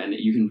clear, and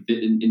you can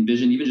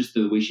envision even just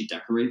the way she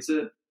decorates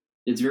it.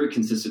 It's very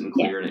consistent and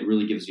clear, and it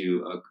really gives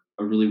you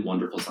a really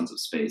wonderful sense of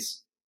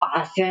space.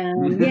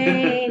 Awesome.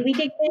 Yay, we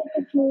did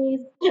good,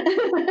 please.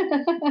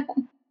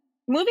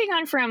 Moving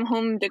on from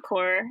home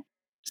decor.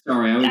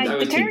 Sorry, I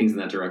was taking things in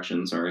that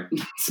direction. Sorry.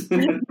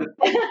 Not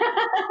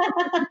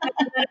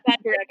a bad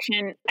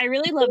direction. I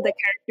really love the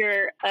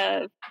character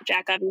of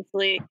Jack,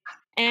 obviously.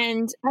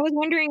 And I was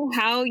wondering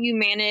how you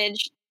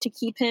managed to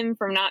keep him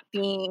from not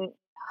being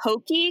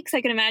hokey, because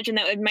I can imagine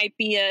that it might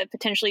be a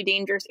potentially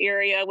dangerous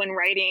area when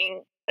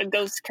writing a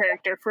ghost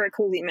character for a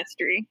cozy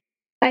mystery.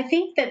 I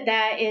think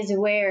that is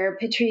where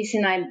Patrice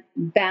and I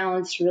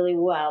balanced really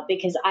well,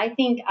 because I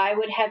think I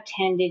would have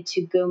tended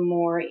to go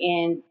more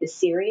in the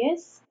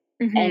serious,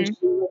 and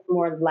he was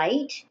more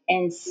light.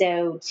 And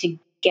so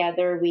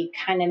together we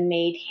kind of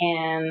made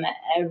him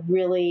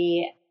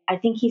I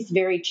think he's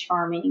very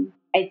charming.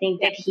 I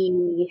think that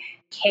he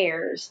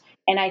cares.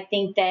 And I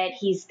think that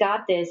he's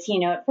got this,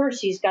 at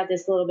first he's got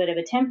this little bit of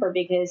a temper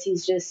because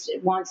he's just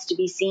wants to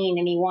be seen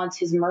and he wants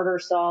his murder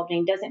solved and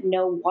he doesn't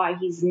know why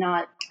he's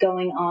not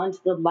going on to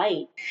the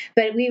light.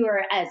 But we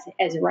were,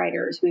 as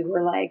writers, we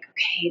were like,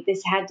 okay,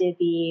 this had to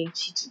be,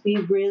 we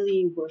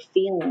really were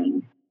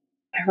feeling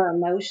her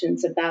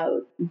emotions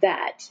about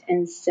that.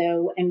 And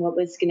what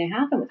was going to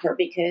happen with her,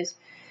 because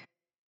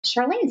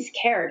Charlene's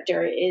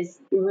character is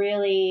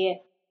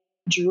really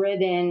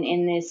driven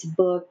in this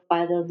book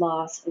by the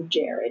loss of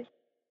Jared.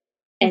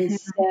 And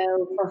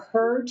so for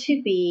her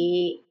to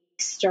be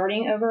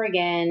starting over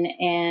again,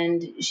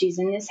 and she's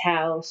in this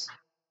house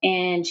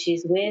and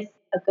she's with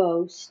a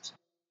ghost.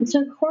 And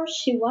so of course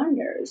she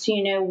wonders,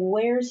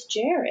 where's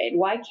Jared?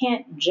 Why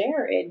can't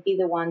Jared be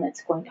the one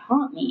that's going to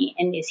haunt me?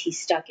 And is he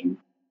stuck in,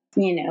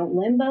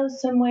 limbo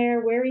somewhere?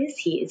 Where is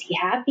he? Is he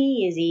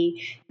happy? Is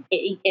he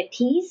at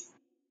peace?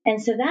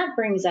 And so that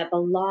brings up a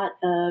lot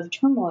of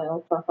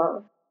turmoil for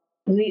her.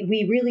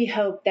 We really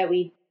hope that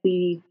we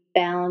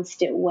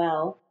balanced it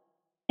well.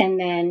 And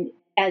then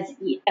as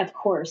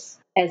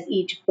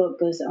each book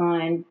goes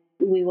on,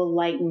 we will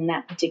lighten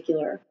that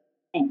particular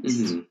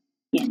angst.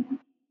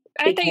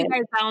 I think you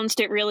guys balanced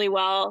it really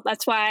well.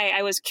 That's why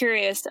I was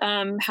curious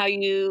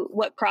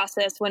what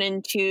process went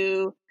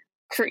into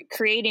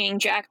creating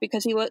Jack,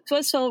 because he was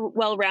so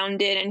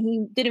well-rounded and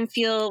he didn't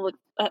feel like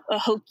a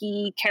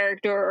hokey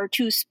character or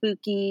too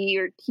spooky,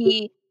 or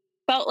he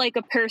felt like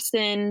a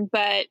person,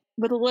 but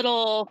with a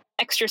little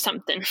extra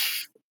something.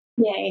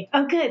 Yay.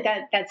 Oh, good.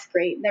 That's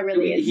great. That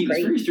really is great.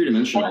 He's very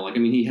three-dimensional.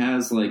 He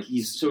has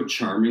he's so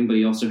charming, but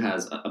he also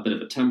has a bit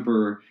of a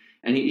temper,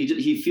 and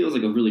he feels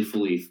like a really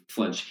fully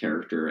fledged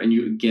character, and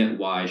you get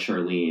why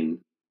Charlene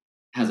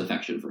has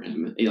affection for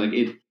him.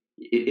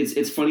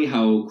 It's funny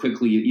how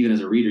quickly, even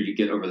as a reader, you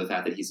get over the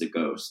fact that he's a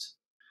ghost.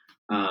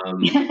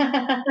 And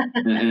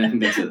I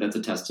think that's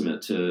a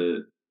testament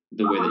to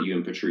the way that you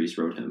and Patrice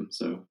wrote him.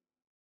 So.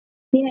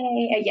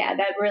 Yay. Yeah,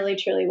 that really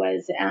truly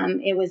was.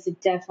 It was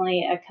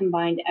definitely a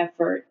combined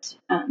effort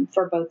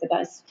for both of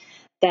us.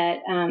 That,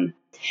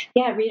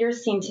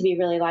 readers seem to be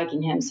really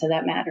liking him, so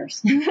that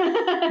matters.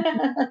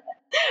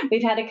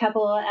 We've had a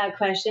couple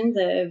questions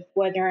of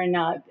whether or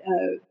not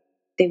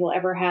they will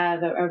ever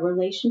have a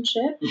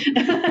relationship.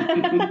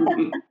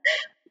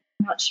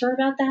 Not sure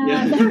about that.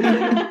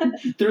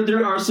 Yeah.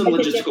 there are some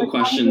logistical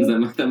questions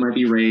that might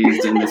be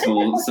raised in this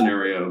whole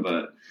scenario,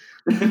 but.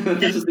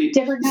 This is the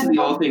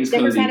All Things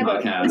Cozy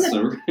podcast,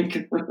 so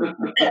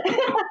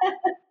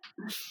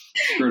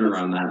skirt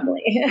around that.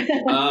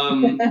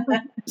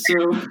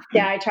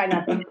 Yeah, I try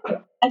not to.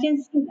 I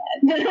didn't see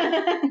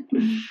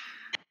that.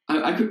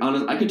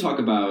 I could talk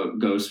about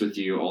ghosts with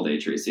you all day,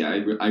 Tracy. I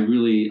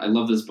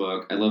love this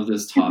book. I love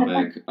this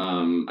topic.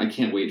 I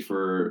can't wait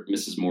for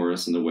Mrs.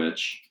 Morris and the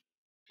Witch.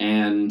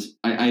 And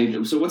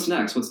so what's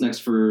next? What's next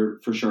for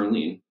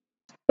Charlene?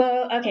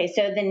 Well, okay,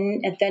 so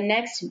the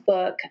next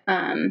book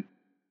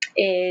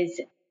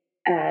is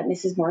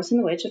Mrs. Morrison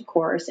the Witch, of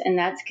course, and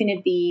that's going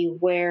to be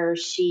where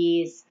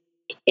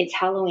it's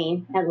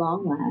Halloween at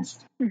long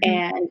last. Mm-hmm.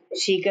 And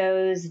she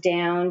goes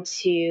down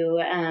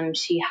to,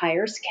 she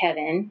hires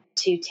Kevin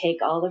to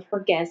take all of her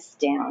guests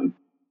down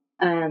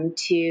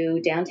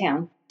to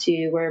downtown,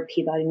 to where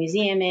Peabody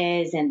Museum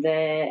is and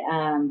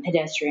the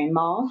pedestrian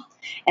mall.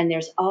 And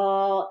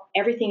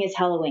everything is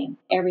Halloween.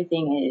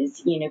 Everything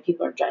is,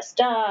 people are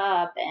dressed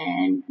up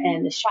and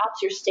the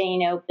shops are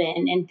staying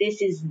open. And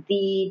this is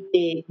the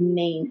big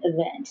main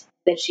event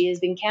that she has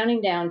been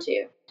counting down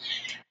to.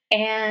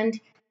 And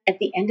at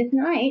the end of the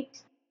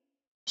night,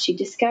 she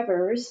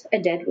discovers a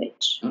dead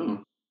witch.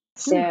 Oh.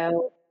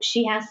 So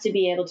she has to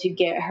be able to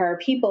get her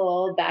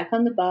people back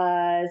on the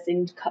bus,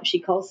 and she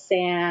calls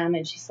Sam,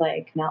 and she's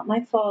like, "Not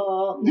my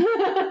fault.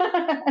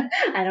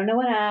 I don't know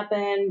what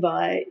happened,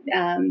 but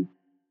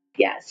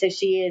yeah." So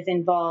she is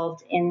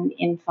involved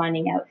in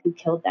finding out who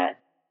killed that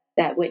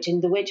witch,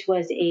 and the witch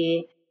was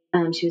she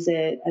was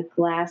a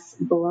glass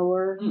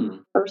blower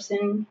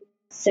person.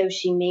 So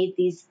she made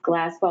these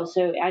glass balls.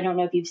 So I don't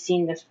know if you've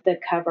seen the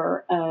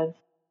cover of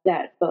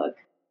that book,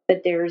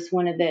 but there's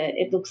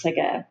it looks like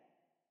a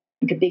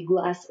big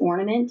glass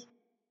ornament,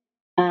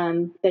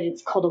 but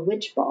it's called a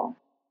witch ball.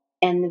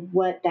 And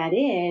what that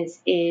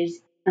is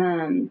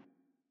what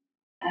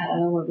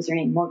was her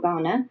name?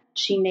 Morgana.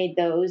 She made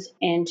those,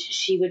 and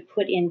she would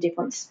put in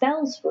different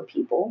spells for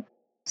people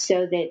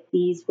so that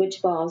these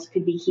witch balls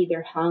could be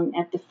either hung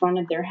at the front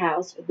of their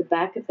house or the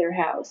back of their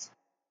house.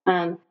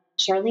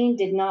 Charlene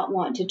did not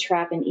want to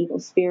trap an evil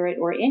spirit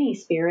or any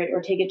spirit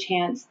or take a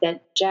chance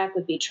that Jack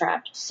would be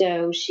trapped.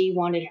 So she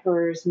wanted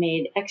hers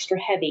made extra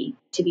heavy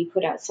to be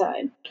put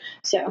outside.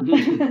 So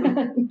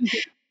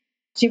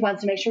she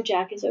wants to make sure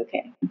Jack is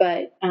okay.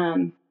 But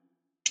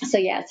so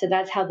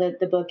that's how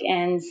the book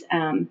ends,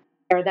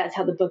 or that's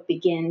how the book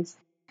begins.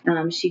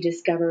 She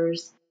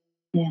discovers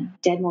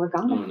dead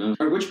Morgana. Oh, no.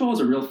 Are witch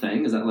balls a real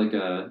thing? Is that like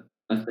a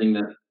thing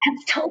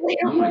that's totally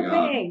a real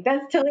thing.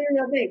 That's totally a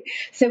real thing.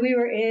 So we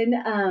were in,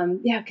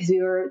 because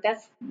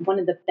that's one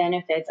of the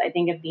benefits, I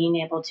think, of being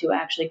able to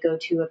actually go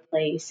to a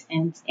place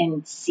and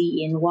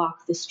see and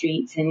walk the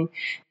streets. And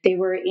they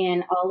were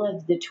in all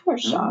of the tour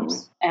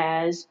shops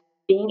as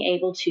being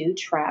able to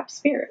trap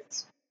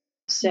spirits.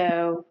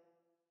 So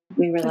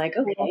we were like,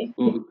 okay,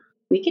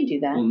 we can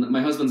do that. Well,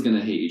 my husband's going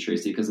to hate you,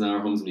 Tracy, because now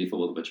our home's going to be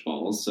full of witch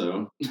balls.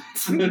 So.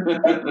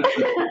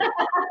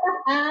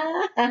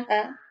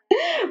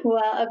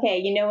 Well, okay.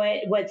 You know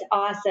what's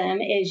awesome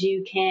is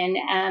you can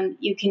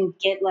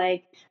get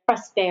like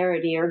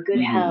prosperity or good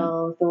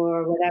health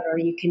or whatever.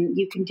 You can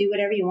do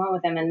whatever you want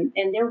with them, and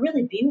they're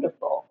really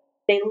beautiful.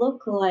 They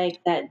look like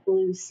that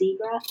blue sea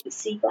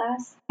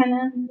glass kind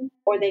of,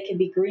 or they can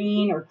be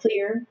green or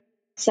clear.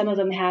 Some of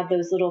them have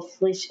those little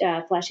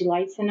flashy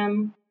lights in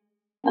them.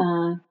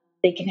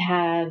 They can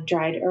have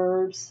dried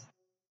herbs.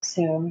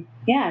 So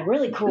yeah,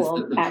 really cool.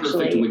 It's the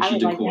actually, perfect witchy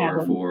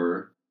decor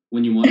for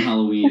when you want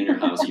Halloween in your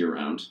house year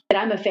round. But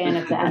I'm a fan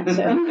of that.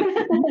 So.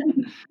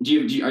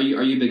 Are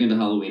you big into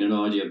Halloween at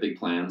all? Do you have big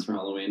plans for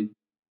Halloween?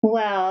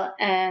 Well,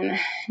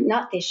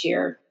 not this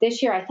year.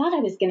 This year I thought I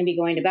was going to be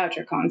going to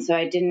BoucherCon, so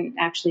I didn't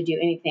actually do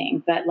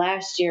anything. But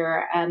last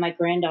year, my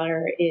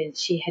granddaughter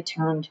she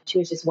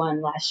was just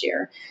one last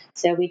year.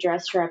 So we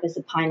dressed her up as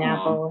a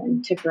pineapple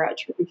and took her out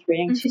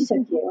trick-or-treating. She's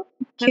so cute.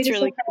 That's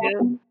really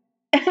cute.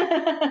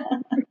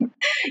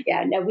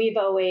 Yeah, no, we've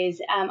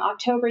always,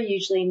 October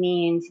usually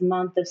means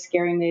month of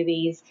scary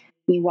movies.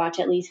 We watch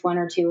at least one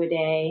or two a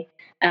day,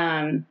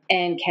 and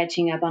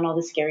catching up on all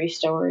the scary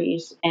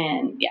stories.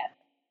 And yeah,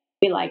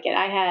 we like it.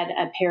 I had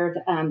a pair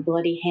of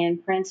bloody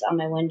handprints on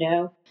my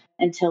window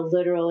until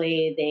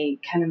literally they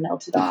kind of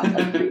melted off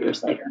like 3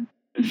 years later.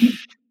 I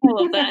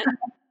love that.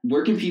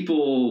 Where can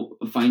people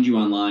find you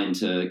online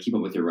to keep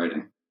up with your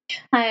writing?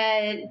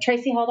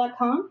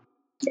 TracyHall.com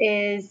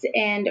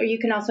or you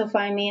can also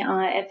find me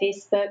at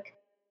Facebook,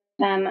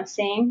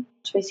 same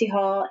Tracy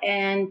Hall,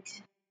 and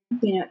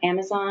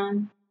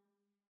Amazon,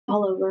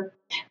 all over.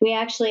 We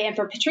actually, and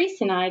for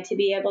Patrice and I, to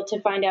be able to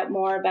find out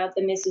more about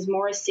the Mrs.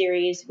 Morris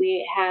series,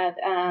 we have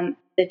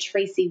the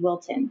Tracy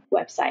Wilton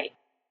website.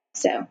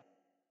 So,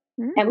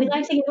 and we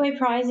like to give away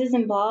prizes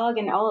and blog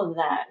and all of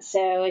that.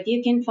 So if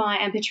you can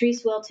find, and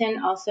Patrice Wilton,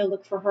 also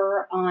look for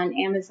her on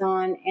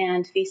Amazon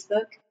and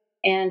Facebook.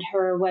 And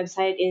her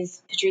website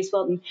is Patrice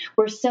Wilton.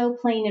 We're so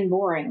plain and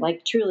boring.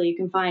 Like, truly, you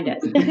can find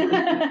us.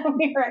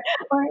 We're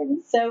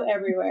so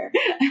everywhere.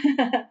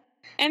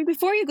 And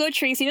before you go,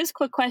 Tracy, just a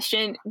quick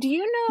question. Do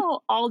you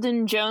know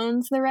Alden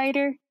Jones, the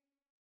writer?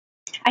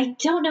 I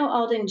don't know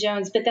Alden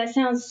Jones, but that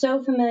sounds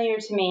so familiar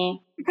to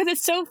me. Because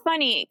it's so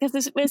funny.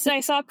 Because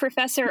I saw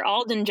Professor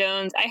Alden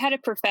Jones. I had a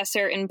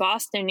professor in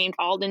Boston named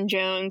Alden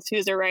Jones,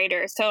 who's a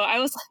writer. So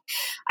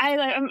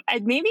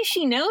maybe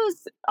she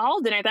knows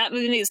Alden. I thought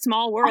it was a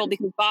small world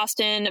because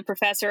Boston,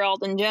 Professor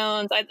Alden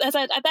Jones.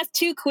 That's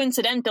too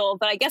coincidental,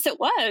 but I guess it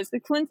was a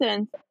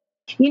coincidence.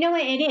 You know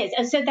what it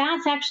is? So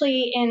that's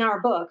actually in our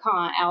book,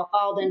 huh?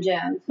 Alden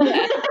Jones.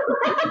 Yeah.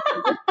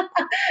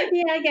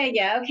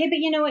 Yeah. Okay, but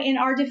you know what? In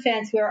our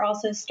defense, we're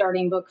also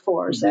starting book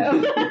 4, so I've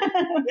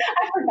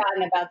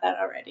forgotten about that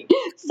already.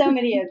 So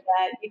many of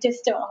that, you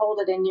just don't hold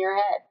it in your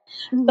head.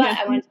 But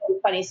I want to tell you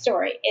a funny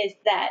story, is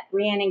that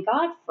Rhiannon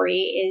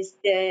Godfrey is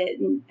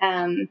the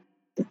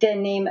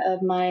name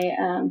of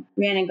my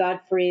Rhiannon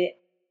Godfrey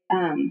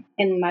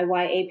in my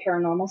YA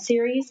paranormal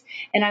series.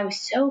 And I was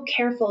so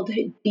careful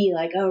to be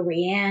like, oh,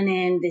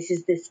 Rhiannon, this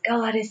is this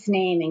goddess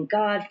name, and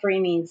Godfrey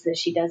means that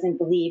she doesn't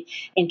believe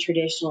in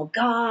traditional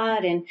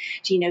God. And,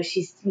 you know,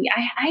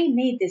 I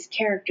made this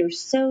character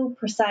so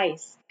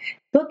precise.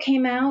 Book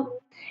came out,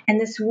 and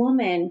this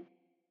woman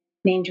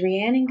named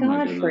Rhiannon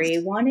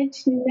Godfrey wanted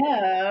to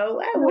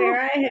know where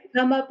I had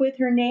come up with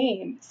her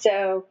name.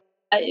 So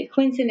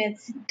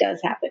coincidence does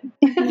happen.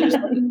 There's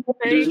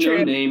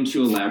no name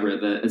too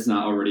elaborate that it's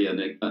not already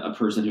a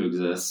person who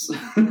exists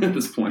at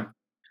this point.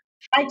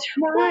 I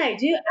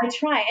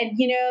try. And,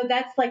 you know,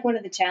 that's like one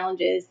of the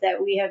challenges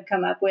that we have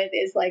come up with,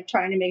 is like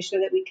trying to make sure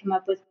that we come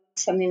up with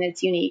something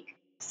that's unique.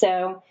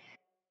 So,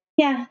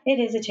 yeah, it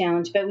is a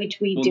challenge, but we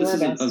do our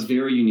best. This is a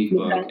very unique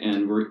book,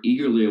 and we're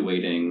eagerly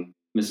awaiting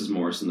Mrs.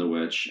 Morrison the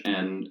Witch.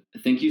 And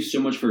thank you so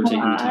much for taking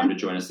the time to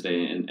join us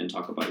today and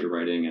talk about your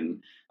writing.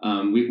 And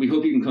we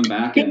hope you can come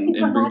back and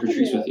bring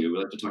Patrice with you. We'd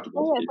like to talk to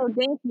both of you. So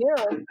thank you.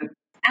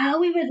 Oh,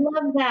 we would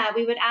love that.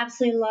 We would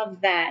absolutely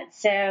love that.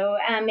 So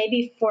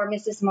maybe for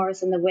Mrs.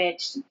 Morrison the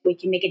Witch, we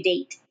can make a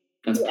date.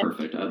 That's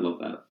perfect. I'd love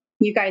that.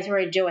 You guys were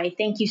a joy.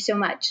 Thank you so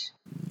much.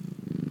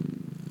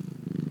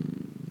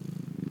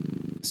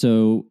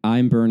 So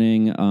I'm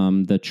burning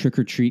the Trick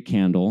or Treat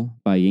candle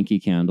by Yankee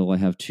Candle. I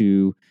have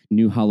 2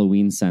 new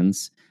Halloween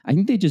scents. I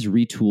think they just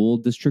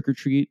retooled this Trick or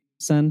Treat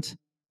scent.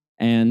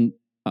 And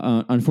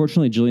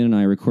unfortunately, Jillian and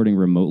I are recording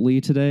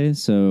remotely today,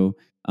 so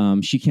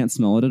she can't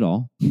smell it at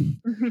all.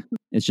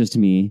 It's just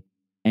me.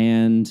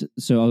 And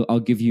so I'll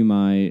give you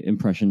my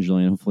impression,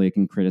 Jillian. Hopefully I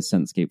can create a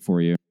scentscape for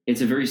you.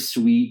 It's a very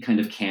sweet kind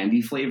of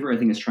candy flavor. I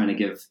think it's trying to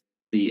give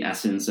the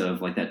essence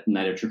of like that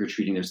night of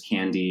trick-or-treating. There's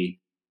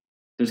candy.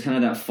 There's kind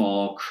of that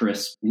fall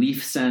crisp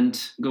leaf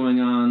scent going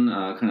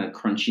on, kind of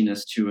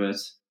crunchiness to it.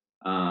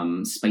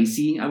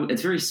 Spicy.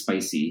 It's very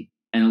spicy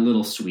and a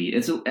little sweet.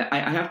 I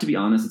have to be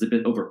honest, it's a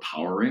bit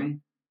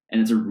overpowering,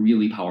 and it's a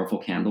really powerful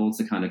candle. It's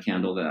the kind of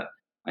candle that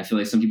I feel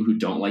like some people who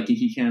don't like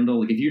Yankee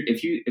Candle, like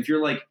if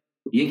you're like,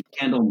 Yankee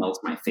Candle melts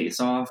my face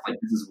off, like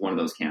this is one of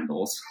those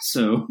candles.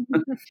 So,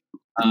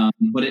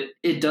 but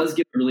it does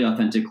give a really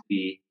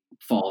authentically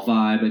fall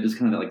vibe. It just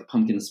kind of like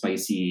pumpkin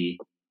spicy,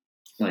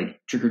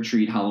 like trick or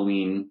treat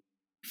Halloween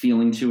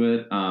feeling to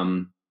it.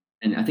 And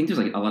I think there's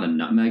like a lot of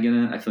nutmeg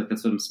in it. I feel like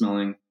that's what I'm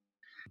smelling.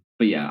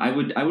 But yeah, I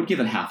would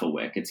give it half a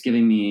wick. It's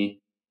giving me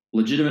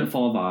legitimate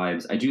fall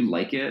vibes. I do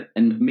like it,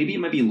 and maybe it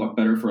might be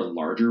better for a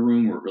larger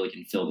room where it really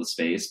can fill the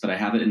space. But I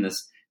have it in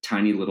this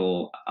tiny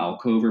little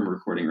alcove I'm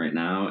recording right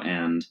now,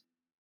 and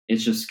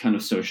it's just kind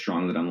of so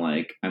strong that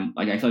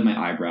I feel like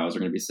my eyebrows are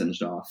going to be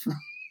singed off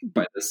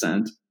by the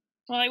scent.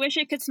 Well, I wish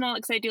I could smell it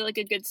because I do like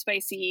a good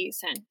spicy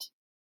scent.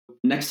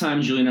 Next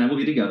time, Julie and I will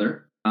be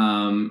together,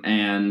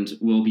 and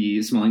we'll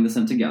be smelling the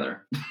scent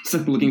together. So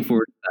looking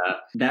forward to that.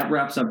 That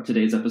wraps up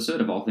today's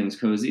episode of All Things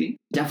Cozy.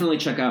 Definitely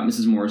check out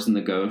Mrs. Morrison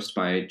the Ghost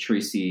by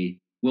Tracy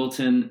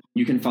Wilton.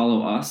 You can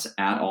follow us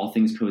at All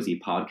Things Cozy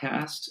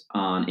Podcast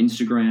on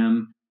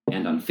Instagram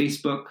and on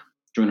Facebook.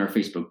 Join our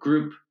Facebook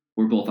group.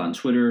 We're both on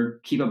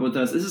Twitter. Keep up with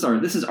us. This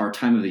is our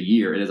time of the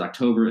year. It is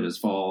October. It is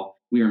fall.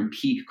 We are in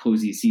peak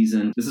cozy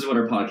season. This is what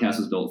our podcast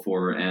was built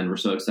for, and we're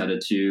so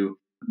excited to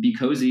be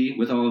cozy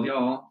with all of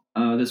y'all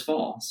this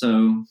fall.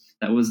 So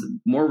that was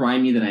more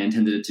rhymey than I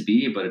intended it to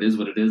be, but it is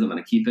what it is. I'm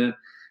going to keep it.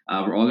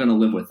 We're all going to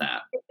live with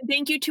that.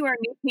 Thank you to our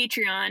new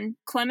Patreon,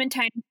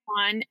 Clementine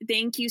Swan.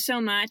 Thank you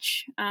so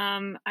much.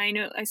 I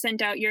know I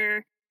sent out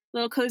your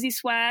little cozy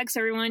swag,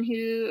 so everyone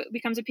who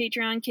becomes a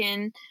patron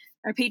can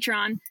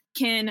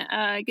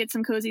get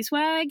some cozy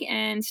swag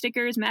and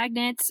stickers,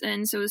 magnets,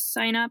 and so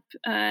sign up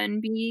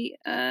and be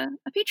a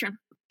patron.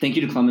 Thank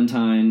you to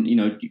Clementine. You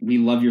know, we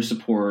love your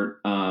support,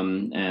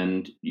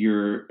 and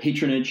your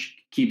patronage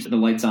keeps the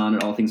lights on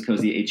at All Things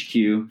Cozy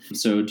HQ.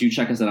 So do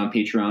check us out on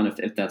Patreon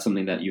if that's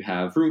something that you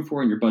have room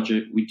for in your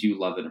budget. We do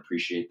love and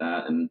appreciate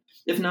that. And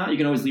if not, you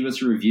can always leave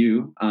us a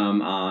review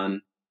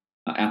on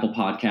Apple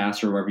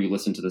Podcasts or wherever you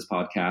listen to this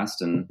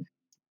podcast. And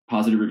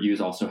positive reviews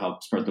also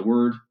help spread the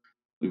word.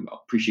 We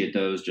appreciate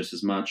those just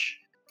as much.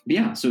 But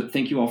yeah, so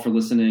thank you all for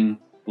listening.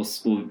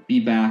 We'll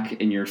be back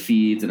in your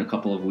feeds in a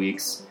couple of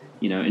weeks.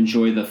 You know,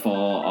 enjoy the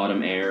fall,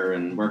 autumn air,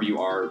 and wherever you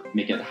are,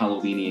 make it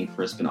Halloweeny and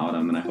crisp in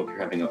autumn. And I hope you're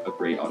having a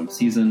great autumn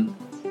season.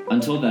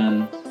 Until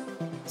then,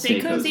 stay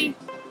cozy.